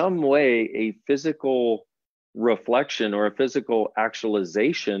in some way a physical reflection or a physical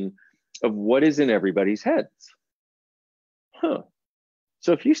actualization of what is in everybody's heads? Huh.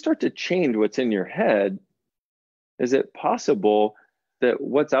 So if you start to change what's in your head, is it possible that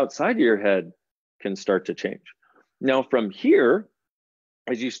what's outside of your head can start to change? Now, from here,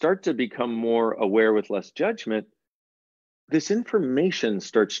 as you start to become more aware with less judgment, this information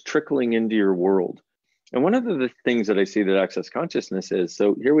starts trickling into your world. And one of the things that I see that Access Consciousness is,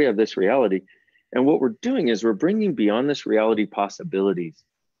 so here we have this reality, and what we're doing is we're bringing beyond this reality possibilities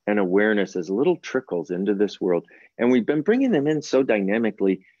and awareness as little trickles into this world. And we've been bringing them in so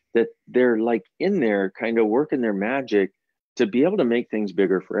dynamically that they're like in there kind of working their magic to be able to make things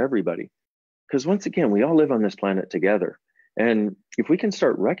bigger for everybody. Because once again, we all live on this planet together. And if we can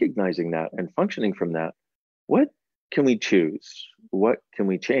start recognizing that and functioning from that, what can we choose? What can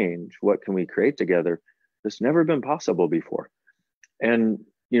we change? What can we create together? That's never been possible before. And,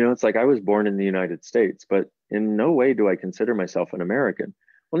 you know, it's like I was born in the United States, but in no way do I consider myself an American.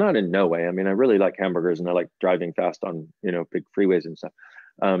 Well, not in no way. I mean, I really like hamburgers and I like driving fast on, you know, big freeways and stuff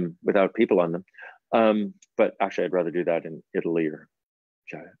without people on them. But actually, I'd rather do that in Italy or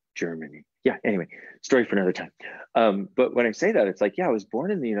Germany. Yeah, anyway, story for another time. But when I say that, it's like, yeah, I was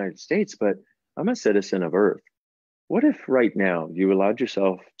born in the United States, but I'm a citizen of Earth. What if right now you allowed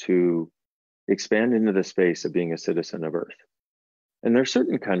yourself to expand into the space of being a citizen of Earth? And there's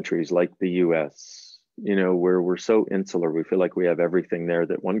certain countries like the US, where we're so insular, we feel like we have everything there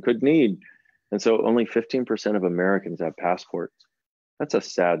that one could need. And so only 15% of Americans have passports. That's a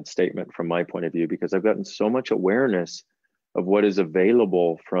sad statement from my point of view, because I've gotten so much awareness of what is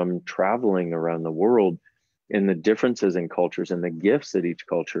available from traveling around the world, and the differences in cultures and the gifts that each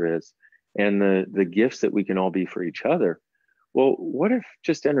culture is, and the gifts that we can all be for each other. Well, what if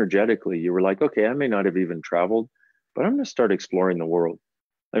just energetically you were like, okay, I may not have even traveled, but I'm going to start exploring the world.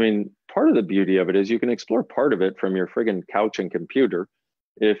 I mean, part of the beauty of it is you can explore part of it from your friggin' couch and computer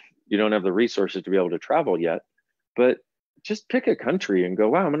if you don't have the resources to be able to travel yet. But just pick a country and go,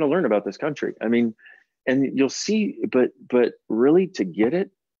 wow, I'm going to learn about this country. I mean, and you'll see, but really to get it,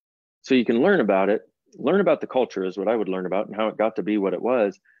 so you can learn about it, learn about the culture is what I would learn about and how it got to be what it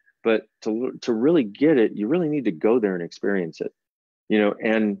was. But to really get it, you really need to go there and experience it,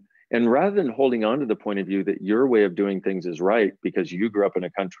 and rather than holding on to the point of view that your way of doing things is right because you grew up in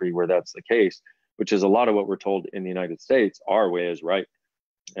a country where that's the case, which is a lot of what we're told in the United States, our way is right.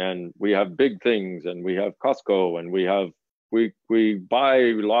 And we have big things, and we have Costco, and we buy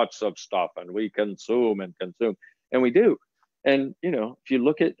lots of stuff, and we consume, and we do. And, if you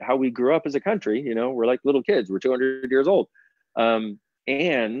look at how we grew up as a country, we're like little kids, we're 200 years old.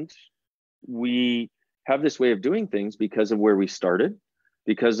 And we have this way of doing things because of where we started,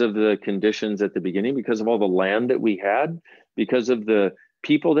 because of the conditions at the beginning, because of all the land that we had, because of the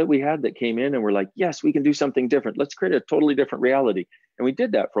people that we had that came in and were like, yes, we can do something different. Let's create a totally different reality. And we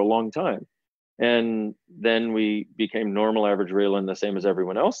did that for a long time. And then we became normal, average, real, and the same as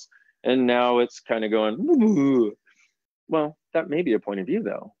everyone else. And now it's kind of going, ooh. Well, that may be a point of view,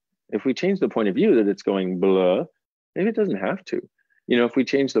 though. If we change the point of view that it's going blah, maybe it doesn't have to. If we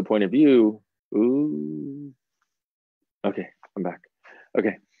change the point of view, ooh. Okay, I'm back.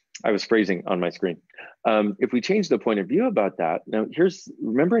 Okay, I was phrasing on my screen. If we change the point of view about that, now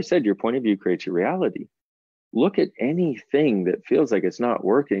remember I said your point of view creates your reality. Look at anything that feels like it's not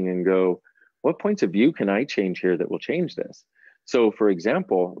working and go, what points of view can I change here that will change this? So for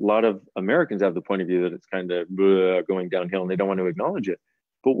example, a lot of Americans have the point of view that it's kind of going downhill and they don't want to acknowledge it.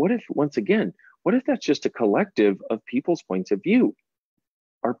 But what if, once again, what if that's just a collective of people's points of view?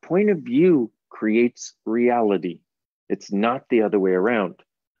 Our point of view creates reality. It's not the other way around.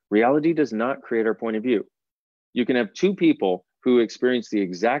 Reality does not create our point of view. You can have two people who experience the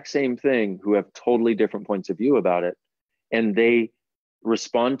exact same thing who have totally different points of view about it, and they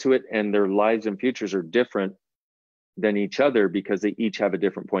respond to it, and their lives and futures are different than each other because they each have a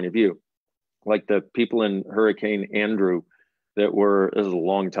different point of view. Like the people in Hurricane Andrew this was a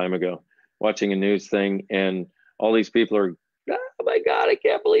long time ago, watching a news thing, and all these people are, oh my God, I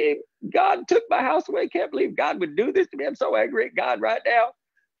can't believe God took my house away. I can't believe God would do this to me. I'm so angry at God right now.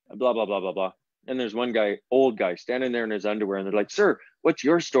 Blah, blah, blah, blah, blah. And there's one guy, old guy, standing there in his underwear, and they're like, sir, what's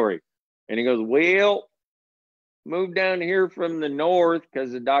your story? And he goes, well, moved down here from the north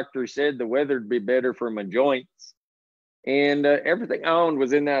because the doctor said the weather'd be better for my joints. And everything I owned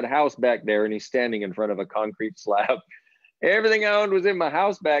was in that house back there. And he's standing in front of a concrete slab. Everything I owned was in my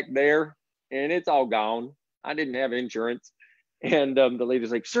house back there, and it's all gone. I didn't have insurance. And the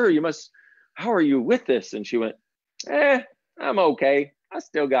lady's like, sir, how are you with this? And she went, I'm okay. I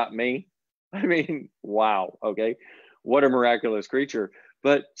still got me. I mean, wow. Okay. What a miraculous creature.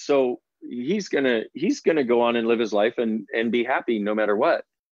 But so he's gonna go on and live his life and be happy no matter what.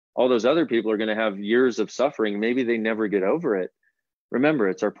 All those other people are going to have years of suffering. Maybe they never get over it. Remember,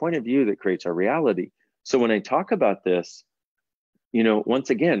 it's our point of view that creates our reality. So when I talk about this, once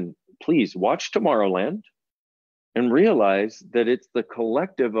again, please watch Tomorrowland and realize that it's the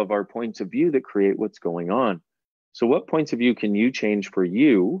collective of our points of view that create what's going on. So what points of view can you change for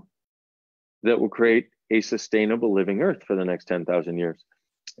you that will create a sustainable living earth for the next 10,000 years?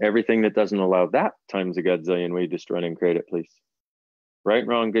 Everything that doesn't allow that times a godzillion, we destroy and create it, please. Right,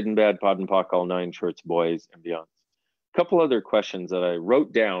 wrong, good and bad, pod and pock, all nine shorts, boys and beyond. A couple other questions that I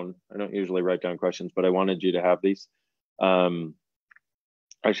wrote down. I don't usually write down questions, but I wanted you to have these. Actually,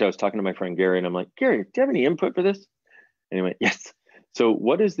 I was talking to my friend Gary, and I'm like, Gary, do you have any input for this? Anyway, yes. So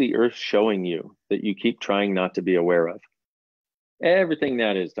what is the earth showing you that you keep trying not to be aware of? Everything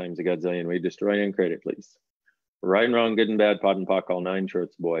that is times a godzillion, we destroy and create it, please. Right and wrong, good and bad, pod and pock, all nine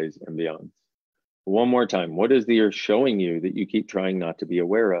shorts, boys and beyond. One more time, what is the earth showing you that you keep trying not to be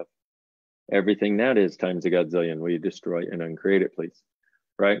aware of? Everything that is times a godzillion, will you destroy and uncreate it, please?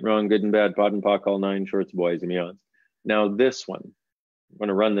 Right, wrong, good and bad, pod and pock, all nine shorts, boys and beyond. Now this one, I'm going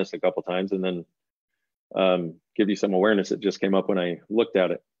to run this a couple times and then give you some awareness that just came up when I looked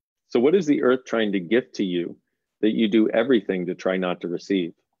at it. So what is the earth trying to gift to you that you do everything to try not to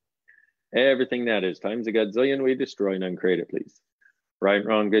receive? Everything that is times a godzillion, we destroy and uncreate it, please. Right,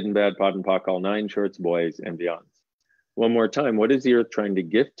 wrong, good and bad, pot and pock, all nine shorts, boys and beyonds. One more time, what is the earth trying to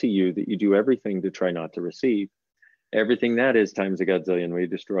gift to you that you do everything to try not to receive? Everything that is times a godzillion. We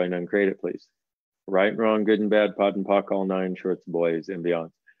destroy and uncreate it, please. Right, wrong, good and bad, pot and pock, all nine shorts, boys and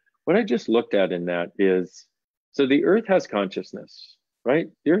beyonds. What I just looked at in that is, so the earth has consciousness, right?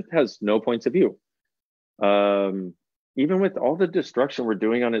 The earth has no points of view. Even with all the destruction we're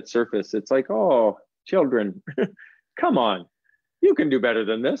doing on its surface, it's like, oh, children, come on, you can do better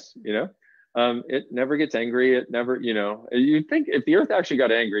than this, you know? It never gets angry. It never, you know, you'd think if the earth actually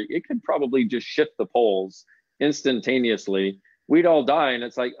got angry, it could probably just shift the poles instantaneously. We'd all die. And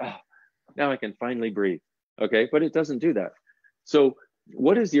it's like, oh, now I can finally breathe. Okay. But it doesn't do that. So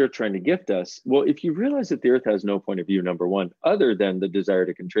what is the earth trying to gift us? Well, if you realize that the earth has no point of view, number one, other than the desire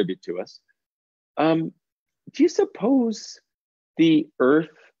to contribute to us, do you suppose the earth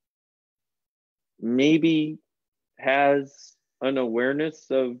maybe has an awareness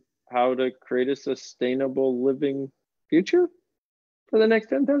of how to create a sustainable living future for the next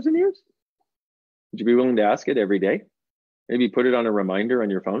 10,000 years? Would you be willing to ask it every day? Maybe put it on a reminder on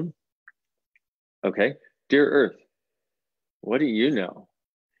your phone? Okay. Dear Earth, what do you know?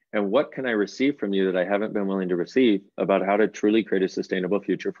 And what can I receive from you that I haven't been willing to receive about how to truly create a sustainable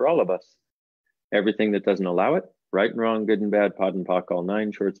future for all of us? Everything that doesn't allow it, right and wrong, good and bad, pot and pock, all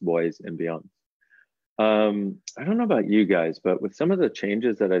nine shorts, boys and beyond. I don't know about you guys, but with some of the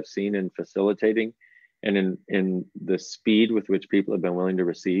changes that I've seen in facilitating and in the speed with which people have been willing to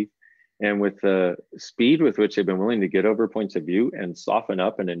receive, and with the speed with which they've been willing to get over points of view and soften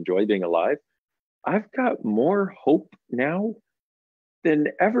up and enjoy being alive, I've got more hope now than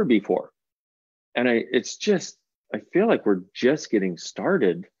ever before. And I feel like we're just getting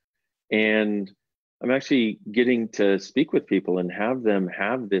started. And I'm actually getting to speak with people and have them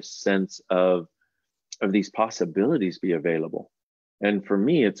have this sense of these possibilities be available. And for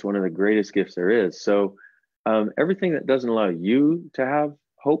me, it's one of the greatest gifts there is. So everything that doesn't allow you to have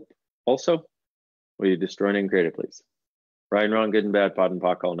hope also, will you destroy and create it, please? Right and wrong, good and bad, pot and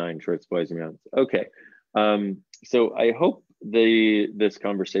pock, all nine shorts, boys and beyond. Okay. So I hope this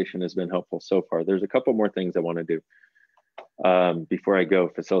conversation has been helpful so far. There's a couple more things I want to do before I go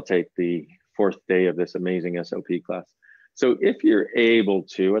facilitate the 4th day of this amazing SOP class. So if you're able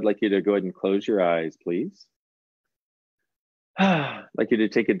to, I'd like you to go ahead and close your eyes, please. I'd like you to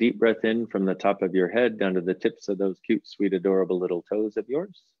take a deep breath in from the top of your head down to the tips of those cute, sweet, adorable little toes of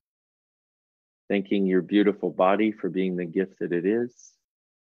yours. Thanking your beautiful body for being the gift that it is.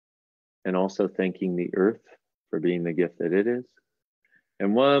 And also thanking the earth for being the gift that it is.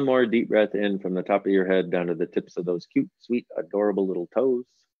 And one more deep breath in from the top of your head down to the tips of those cute, sweet, adorable little toes.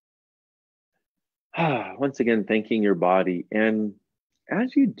 Once again, thanking your body. And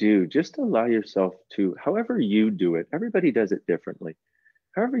as you do, just allow yourself to, however you do it, everybody does it differently.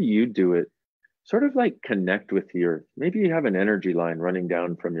 However you do it, sort of like connect with the earth. Maybe you have an energy line running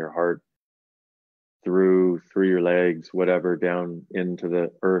down from your heart through your legs, whatever, down into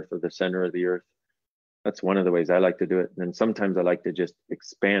the earth or the center of the earth. That's one of the ways I like to do it. And then sometimes I like to just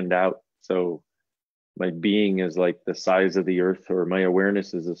expand out. So my being is like the size of the earth, or my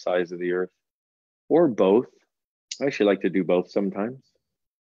awareness is the size of the earth, or both. I actually like to do both sometimes.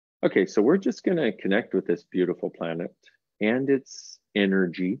 Okay, so we're just going to connect with this beautiful planet and its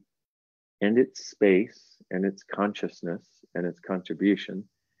energy and its space and its consciousness and its contribution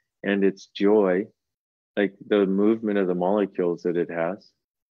and its joy, like the movement of the molecules that it has,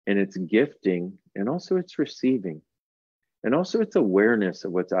 and its gifting, and also its receiving, and also its awareness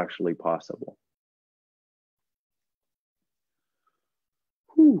of what's actually possible.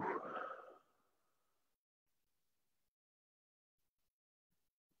 Whew.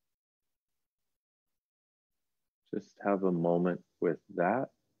 Just have a moment with that.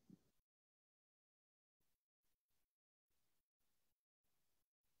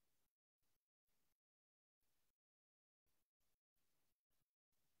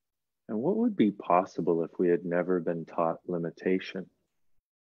 And what would be possible if we had never been taught limitation?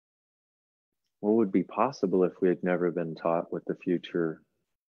 What would be possible if we had never been taught what the future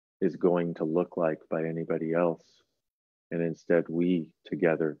is going to look like by anybody else, and instead we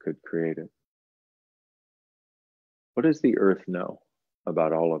together could create it? What does the earth know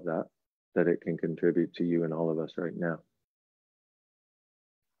about all of that, that it can contribute to you and all of us right now?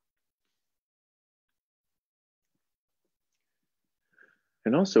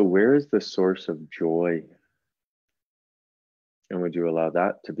 And also, where is the source of joy? And would you allow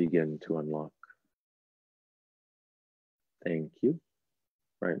that to begin to unlock? Thank you.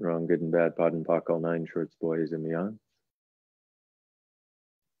 Right and wrong, good and bad, pot and pock, all nine shorts, boys and beyond.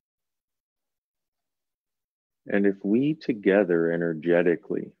 And if we together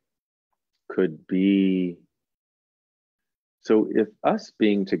energetically could be, so if us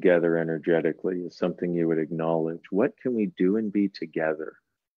being together energetically is something you would acknowledge, what can we do and be together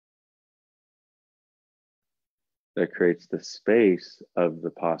that creates the space of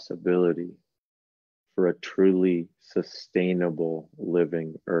the possibility for a truly sustainable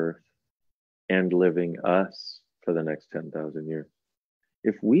living earth and living us for the next 10,000 years?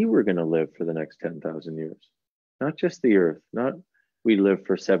 If we were going to live for the next 10,000 years, not just the earth, not we live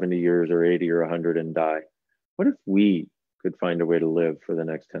for 70 years or 80 or 100 and die. What if we could find a way to live for the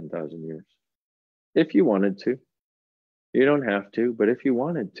next 10,000 years? If you wanted to, you don't have to, but if you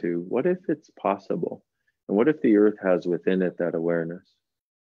wanted to, what if it's possible? And what if the earth has within it that awareness?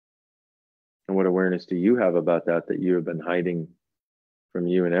 And what awareness do you have about that you have been hiding from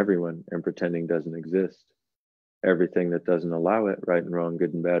you and everyone and pretending doesn't exist? Everything that doesn't allow it, right and wrong,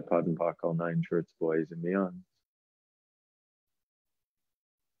 good and bad, pod and pock, all nine shorts, boys and beyond.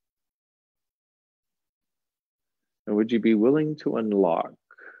 And would you be willing to unlock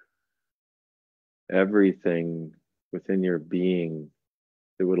everything within your being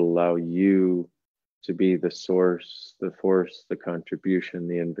that would allow you to be the source, the force, the contribution,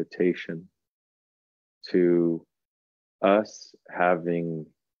 the invitation to us having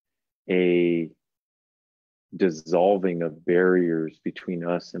a dissolving of barriers between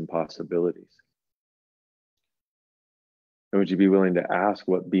us and possibilities? And would you be willing to ask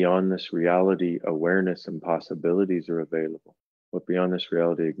what beyond this reality awareness and possibilities are available? What beyond this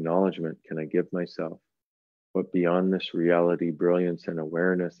reality acknowledgement can I give myself? What beyond this reality brilliance and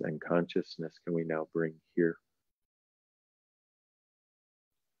awareness and consciousness can we now bring here?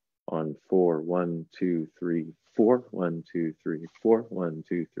 On 4, 1, 2, 3, 4, 1, 2, 3, 4, 1,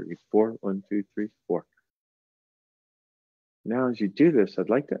 2, 3, 4, 1, 2, 3, 4. Now, as you do this, I'd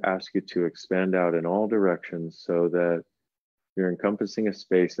like to ask you to expand out in all directions so that you're encompassing a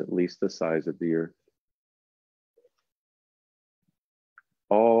space at least the size of the earth.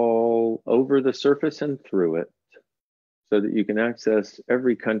 All over the surface and through it, so that you can access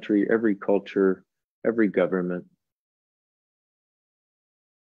every country, every culture, every government,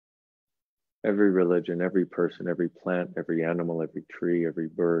 every religion, every person, every plant, every animal, every tree, every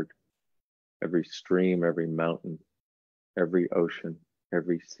bird, every stream, every mountain, every ocean,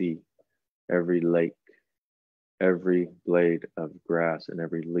 every sea, every lake, every blade of grass, and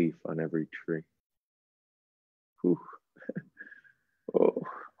every leaf on every tree. Whew. Oh,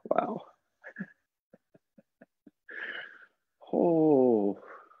 wow. Oh,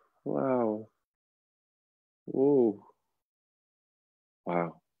 wow. Whoa.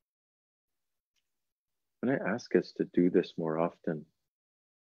 Wow. When I ask us to do this more often,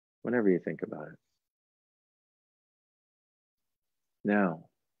 whenever you think about it. Now,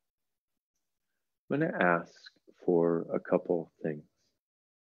 I'm going to ask for a couple things.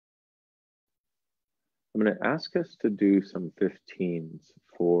 I'm going to ask us to do some 15s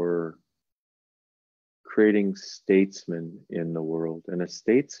for creating statesmen in the world. And a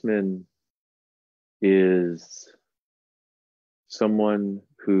statesman is someone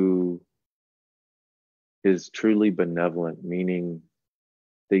who is truly benevolent, meaning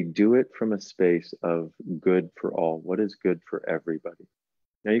they do it from a space of good for all. What is good for everybody?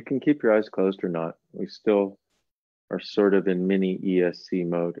 Now you can keep your eyes closed or not. We still are sort of in mini ESC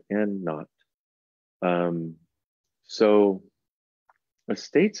mode and not. So a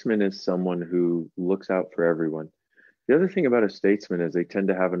statesman is someone who looks out for everyone. The other thing about a statesman is they tend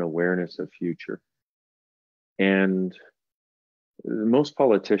to have an awareness of future. And most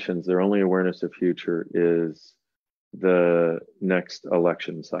politicians, their only awareness of future is the next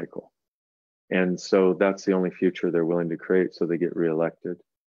election cycle. And so that's the only future they're willing to create, so they get reelected.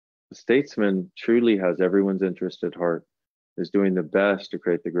 The statesman truly has everyone's interest at heart, is doing the best to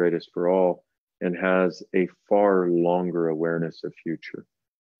create the greatest for all, and has a far longer awareness of future.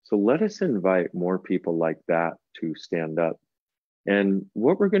 So let us invite more people like that to stand up. And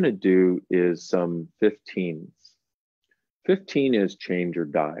what we're going to do is some 15s. 15 is change or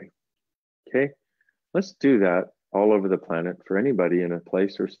die. Okay, let's do that all over the planet for anybody in a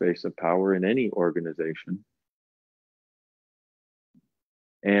place or space of power in any organization.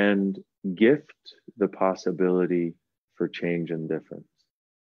 And gift the possibility for change and difference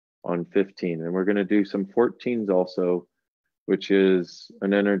on 15. And we're going to do some 14s also, which is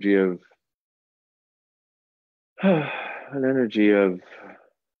an energy of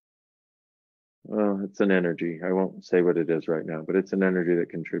well, it's an energy. I won't say what it is right now, but it's an energy that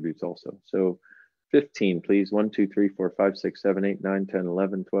contributes also. So 15, please. 1, 2, 3, 4, 5, 6, 7, 8, 9, 10,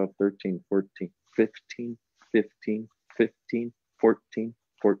 11, 12, 13, 14, 15, 15, 15, 14,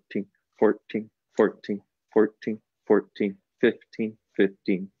 14, 14, 14, 14, 14, 15,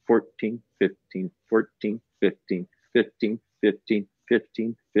 15, 14, 15, 14, 15, 15, 15,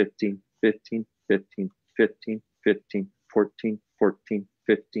 15, 15, 15, 15, 15, 15, 14, 14,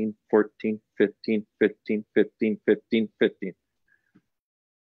 15, 14, 15, 15, 15, 15, 15.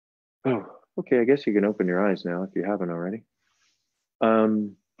 Oh, okay, I guess you can open your eyes now if you haven't already.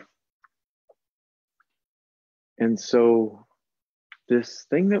 And so this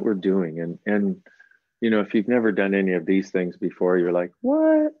thing that we're doing, and you know, if you've never done any of these things before, you're like,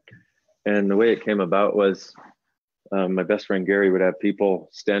 what? And the way it came about was my best friend Gary would have people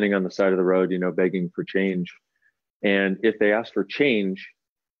standing on the side of the road, you know, begging for change. And if they asked for change,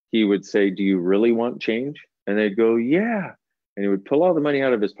 he would say, do you really want change? And they'd go, yeah. And he would pull all the money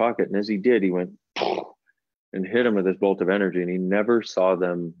out of his pocket. And as he did, he went and hit him with this bolt of energy. And he never saw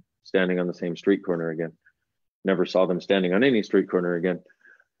them standing on the same street corner again. Never saw them standing on any street corner again.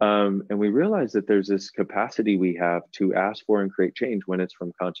 And we realized that there's this capacity we have to ask for and create change when it's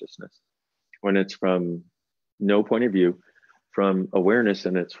from consciousness, when it's from no point of view, from awareness,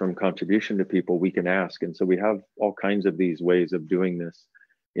 and it's from contribution to people, we can ask. And so we have all kinds of these ways of doing this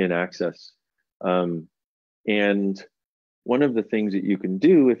in Access. And one of the things that you can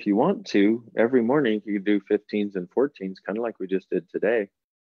do if you want to, every morning you can do 15s and 14s, kind of like we just did today.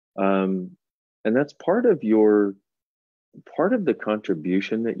 And that's part of the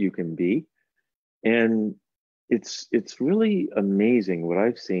contribution that you can be. And it's really amazing. What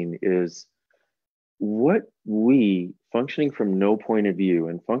I've seen is what we, functioning from no point of view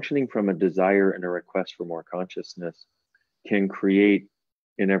and functioning from a desire and a request for more consciousness, can create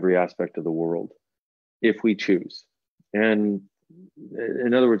in every aspect of the world if we choose. And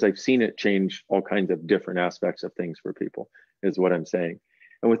in other words, I've seen it change all kinds of different aspects of things for people, is what I'm saying.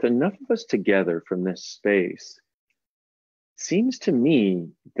 And with enough of us together from this space, it seems to me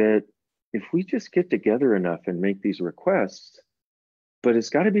that if we just get together enough and make these requests, but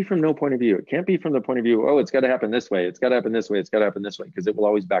it's got to be from no point of view. It can't be from the point of view, oh, it's got to happen this way. It's got to happen this way. It's got to happen this way, because it will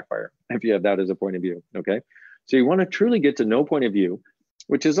always backfire if you have that as a point of view. Okay. So you want to truly get to no point of view,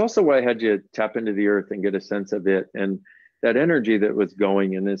 which is also why I had you tap into the earth and get a sense of it. And that energy that was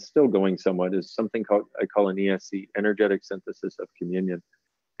going and is still going somewhat is something I call an ESC, energetic synthesis of communion.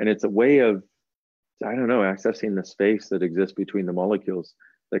 And it's a way of, I don't know, accessing the space that exists between the molecules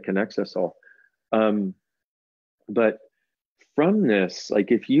that connects us all. But from this, like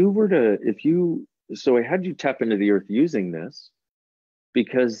so I had you tap into the earth using this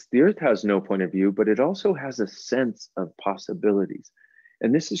because the earth has no point of view, but it also has a sense of possibilities.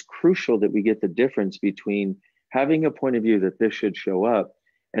 And this is crucial that we get the difference between having a point of view that this should show up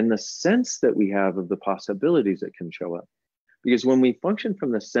and the sense that we have of the possibilities that can show up. Because when we function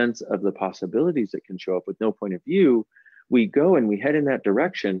from the sense of the possibilities that can show up with no point of view, we go and we head in that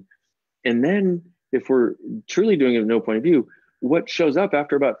direction. And then if we're truly doing it with no point of view, what shows up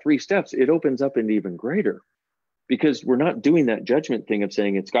after about 3 steps, it opens up into even greater, because we're not doing that judgment thing of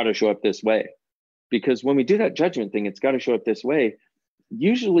saying it's got to show up this way. Because when we do that judgment thing, it's got to show up this way.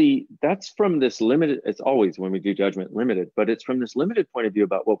 Usually that's from this limited, it's always when we do judgment limited, but it's from this limited point of view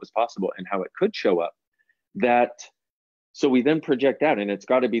about what was possible and how it could show up. So we then project out, and it's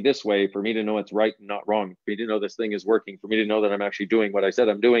got to be this way for me to know it's right and not wrong, for me to know this thing is working, for me to know that I'm actually doing what I said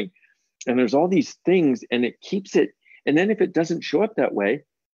I'm doing. And there's all these things, and it keeps it. And then if it doesn't show up that way,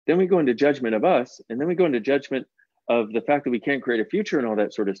 then we go into judgment of us, and then we go into judgment of the fact that we can't create a future and all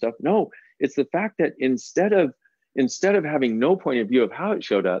that sort of stuff. No, it's the fact that instead of having no point of view of how it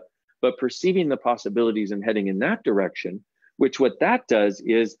showed up, but perceiving the possibilities and heading in that direction, which what that does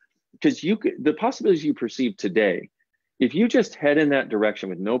is, because the possibilities you perceive today, if you just head in that direction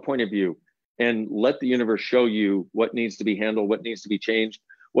with no point of view and let the universe show you what needs to be handled, what needs to be changed,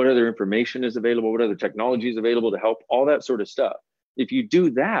 what other information is available, what other technology is available to help, all that sort of stuff. If you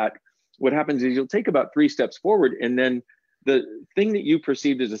do that, what happens is you'll take about 3 steps forward, and then the thing that you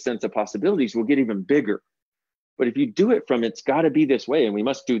perceived as a sense of possibilities will get even bigger. But if you do it from, it's got to be this way, and we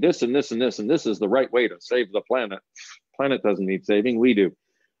must do this and this and this, and this is the right way to save the planet. Planet doesn't need saving, we do.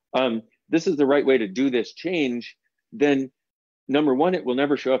 This is the right way to do this change. Then number one, it will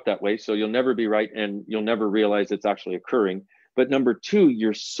never show up that way. So you'll never be right, and you'll never realize it's actually occurring. But number 2,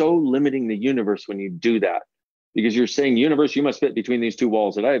 you're so limiting the universe when you do that, because you're saying, universe, you must fit between these 2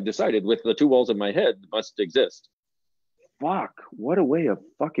 walls that I have decided with the 2 walls of my head must exist. Fuck, what a way of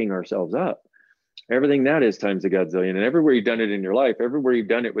fucking ourselves up. Everything that is times a godzillion, and everywhere you've done it in your life, everywhere you've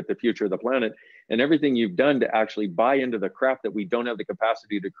done it with the future of the planet, and everything you've done to actually buy into the crap that we don't have the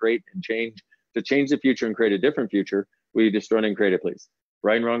capacity to create and change, to change the future and create a different future, will you destroy and create it, please?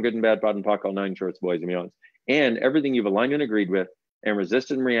 Right and wrong, good and bad, pot and pock, all 9 shorts, boys and beyonds. And everything you've aligned and agreed with and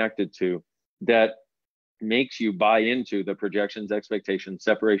resisted and reacted to, that makes you buy into the projections, expectations,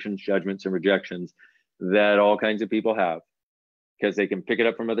 separations, judgments, and rejections that all kinds of people have, because they can pick it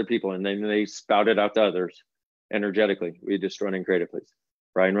up from other people and then they spout it out to others energetically. We destroy and create it, please.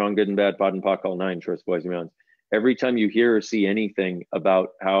 Right and wrong, good and bad, pod and pock, all nine, shorts, boys and beyonds. Every time you hear or see anything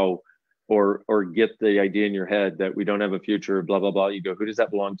about how, or get the idea in your head that we don't have a future, blah, blah, blah, you go, who does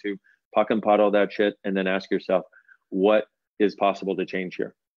that belong to? Pock and pot all that shit, and then ask yourself, what is possible to change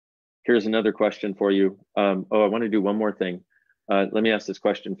here? Here's another question for you. I want to do one more thing. Let me ask this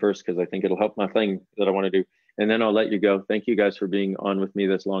question first, because I think it'll help my thing that I want to do, and then I'll let you go. Thank you guys for being on with me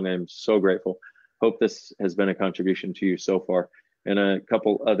this long. I'm so grateful. Hope this has been a contribution to you so far. And a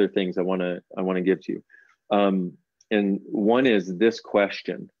couple other things I want to give to you. And one is this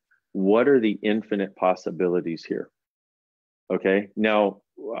question: what are the infinite possibilities here? Okay. Now,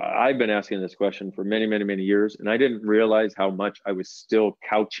 I've been asking this question for many, many, many years, and I didn't realize how much I was still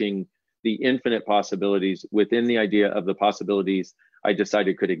couching the infinite possibilities within the idea of the possibilities I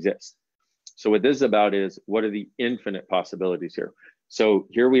decided could exist. So what this is about is, what are the infinite possibilities here? So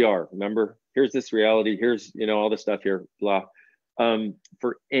here we are. Remember, here's this reality. Here's, all the stuff here, blah.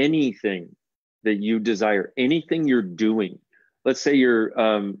 For anything that you desire, anything you're doing, let's say you're,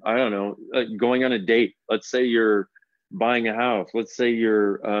 I don't know, going on a date. Let's say you're buying a house. Let's say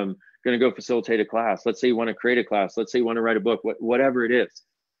you're going to go facilitate a class. Let's say you want to create a class. Let's say you want to write a book, whatever it is,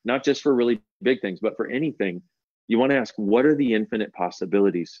 not just for really big things, but for anything. You want to ask, what are the infinite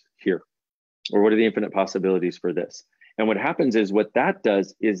possibilities here? Or what are the infinite possibilities for this? And what happens is, what that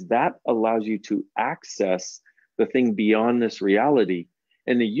does is that allows you to access the thing beyond this reality.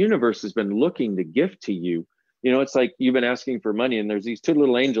 And the universe has been looking to give to you. It's like you've been asking for money, and there's these two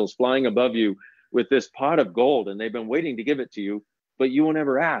little angels flying above you with this pot of gold, and they've been waiting to give it to you, but you won't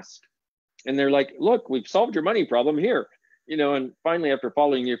ever ask. And they're like, look, we've solved your money problem here. And finally, after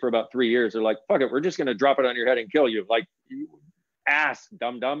following you for about 3 years, they're like, fuck it, we're just going to drop it on your head and kill you. Like, ask,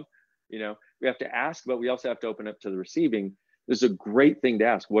 dumb. We have to ask, but we also have to open up to the receiving. This is a great thing to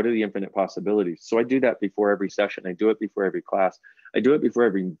ask. What are the infinite possibilities? So I do that before every session. I do it before every class. I do it before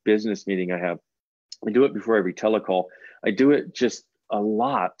every business meeting I have. I do it before every telecall. I do it just a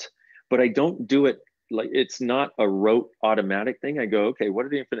lot, but I don't do it like it's not a rote automatic thing. I go, okay, what are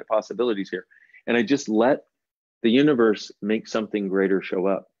the infinite possibilities here? And I just let the universe make something greater show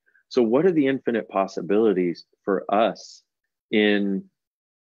up. So what are the infinite possibilities for us in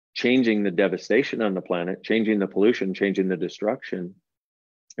changing the devastation on the planet, changing the pollution, changing the destruction?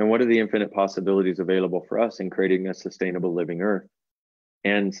 And what are the infinite possibilities available for us in creating a sustainable living earth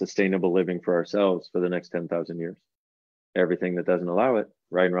and sustainable living for ourselves for the next 10,000 years? Everything that doesn't allow it,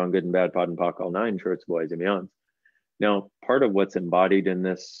 right and wrong, good and bad, pod and pock, all nine, shorts, boys and beyonds. Now, part of what's embodied in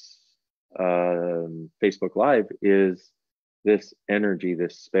this Facebook Live is this energy,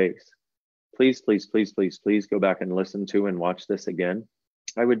 this space. Please, please, please, please, please go back and listen to and watch this again.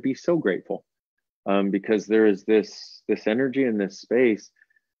 I would be so grateful, because there is this energy in this space.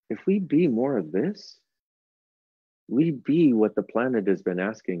 If we be more of this, we be what the planet has been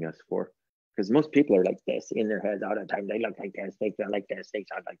asking us for. Because most people are like this in their heads all the time. They look like this, they feel like this, they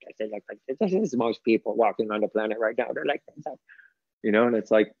sound like this, they look like this. This is most people walking on the planet right now. They're like this. And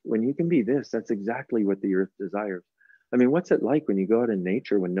it's like, when you can be this, that's exactly what the earth desires. I mean, what's it like when you go out in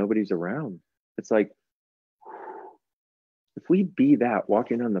nature when nobody's around? It's like, if we be that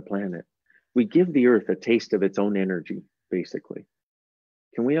walking on the planet, we give the earth a taste of its own energy, basically.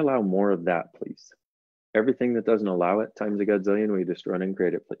 Can we allow more of that, please? Everything that doesn't allow it, times a godzillion, we destroy and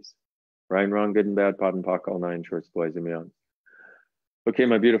create it, please. Right and wrong, good and bad, pod and pock, all nine, shorts, boys and beyond. Okay,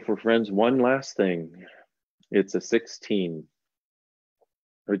 my beautiful friends, one last thing. It's a 16,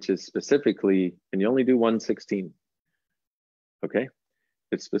 which is specifically, and you only do 116. Okay?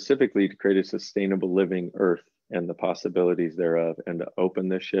 It's specifically to create a sustainable living earth and the possibilities thereof, and to open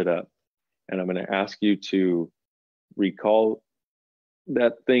this shit up. And I'm going to ask you to recall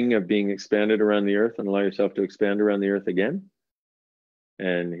that thing of being expanded around the earth and allow yourself to expand around the earth again.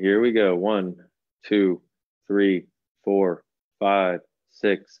 And here we go. 1, 2, 3, 4, 5,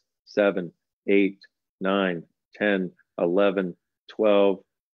 6, 7, 8, 9, 10, 11, 12,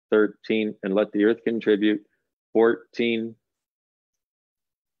 13, and let the earth contribute. 14,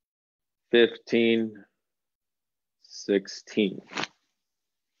 15, 16.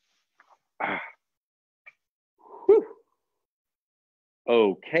 Whew.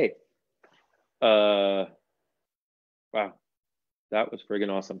 Okay. Wow. That was friggin'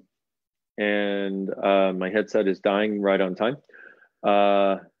 awesome. And my headset is dying right on time.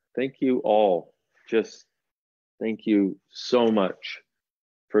 Thank you all. Just thank you so much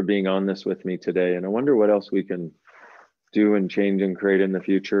for being on this with me today. And I wonder what else we can do and change and create in the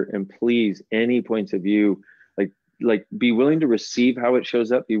future. And please, any points of view, like be willing to receive how it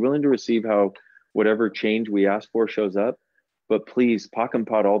shows up, be willing to receive how whatever change we ask for shows up, but please pock and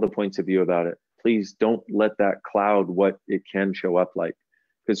pot all the points of view about it. Please don't let that cloud what it can show up like,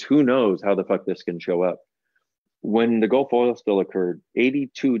 because who knows how the fuck this can show up. When the Gulf oil spill occurred,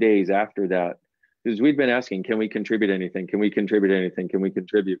 82 days after that, because we'd been asking, can we contribute anything? Can we contribute anything? Can we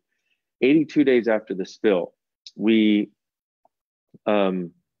contribute? 82 days after the spill, we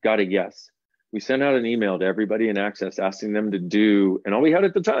got a yes. We sent out an email to everybody in Access asking them to do, and all we had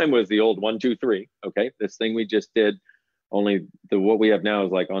at the time was the old 1, 2, 3. Okay, this thing we just did, only what we have now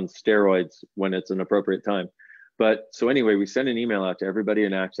is like on steroids when it's an appropriate time. But so anyway, we sent an email out to everybody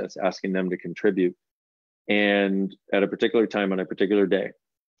in Access asking them to contribute. And at a particular time on a particular day,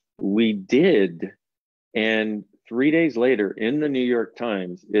 we did. And 3 days later in the New York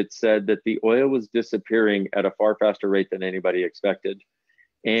Times, it said that the oil was disappearing at a far faster rate than anybody expected.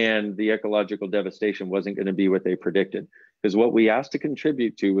 And the ecological devastation wasn't going to be what they predicted. Because what we asked to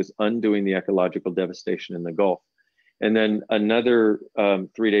contribute to was undoing the ecological devastation in the Gulf. And then another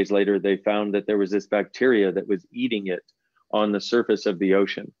 3 days later, they found that there was this bacteria that was eating it on the surface of the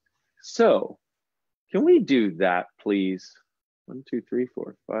ocean. So can we do that, please? 1, 2, 3,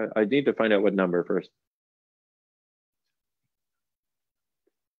 4, 5. I need to find out what number first.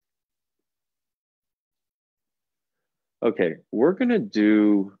 Okay, we're gonna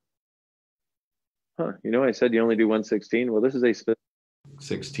do, I said you only do 116. Well, this is a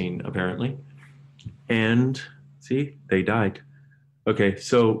 16 apparently. And see, they died. Okay,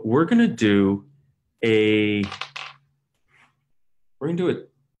 so we're gonna do it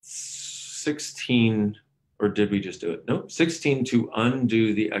 16, or did we just do it? Nope, 16 to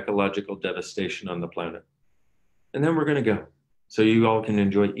undo the ecological devastation on the planet. And then we're gonna go. So you all can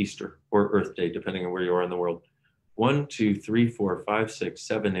enjoy Easter or Earth Day, depending on where you are in the world. 1, 2, 3, 4, 5, 6,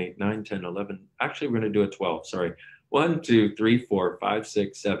 7, 8, 9, 10, 11. Actually, we're going to do a 12. Sorry. 1, 2, 3, 4, 5,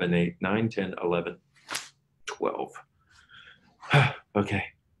 6, 7, 8, 9, 10, 11, 12. Okay.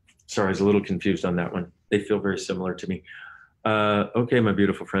 Sorry, I was a little confused on that one. They feel very similar to me. Okay, my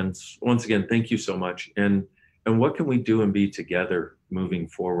beautiful friends. Once again, thank you so much. And what can we do and be together moving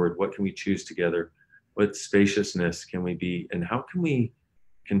forward? What can we choose together? What spaciousness can we be? And how can we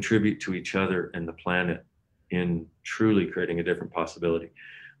contribute to each other and the planet in truly creating a different possibility?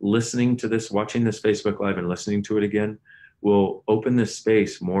 Listening to this, watching this Facebook Live and listening to it again will open this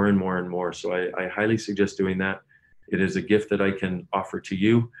space more and more and more. So I highly suggest doing that. It is a gift that I can offer to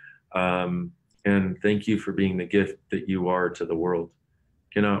you. And thank you for being the gift that you are to the world.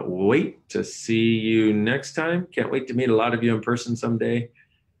 Cannot wait to see you next time. Can't wait to meet a lot of you in person someday.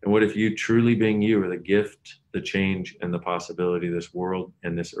 And what if you truly being you are the gift, the change, and the possibility this world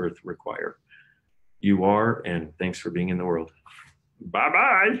and this earth require? You are, and thanks for being in the world.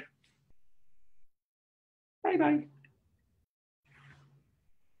 Bye-bye. Bye-bye.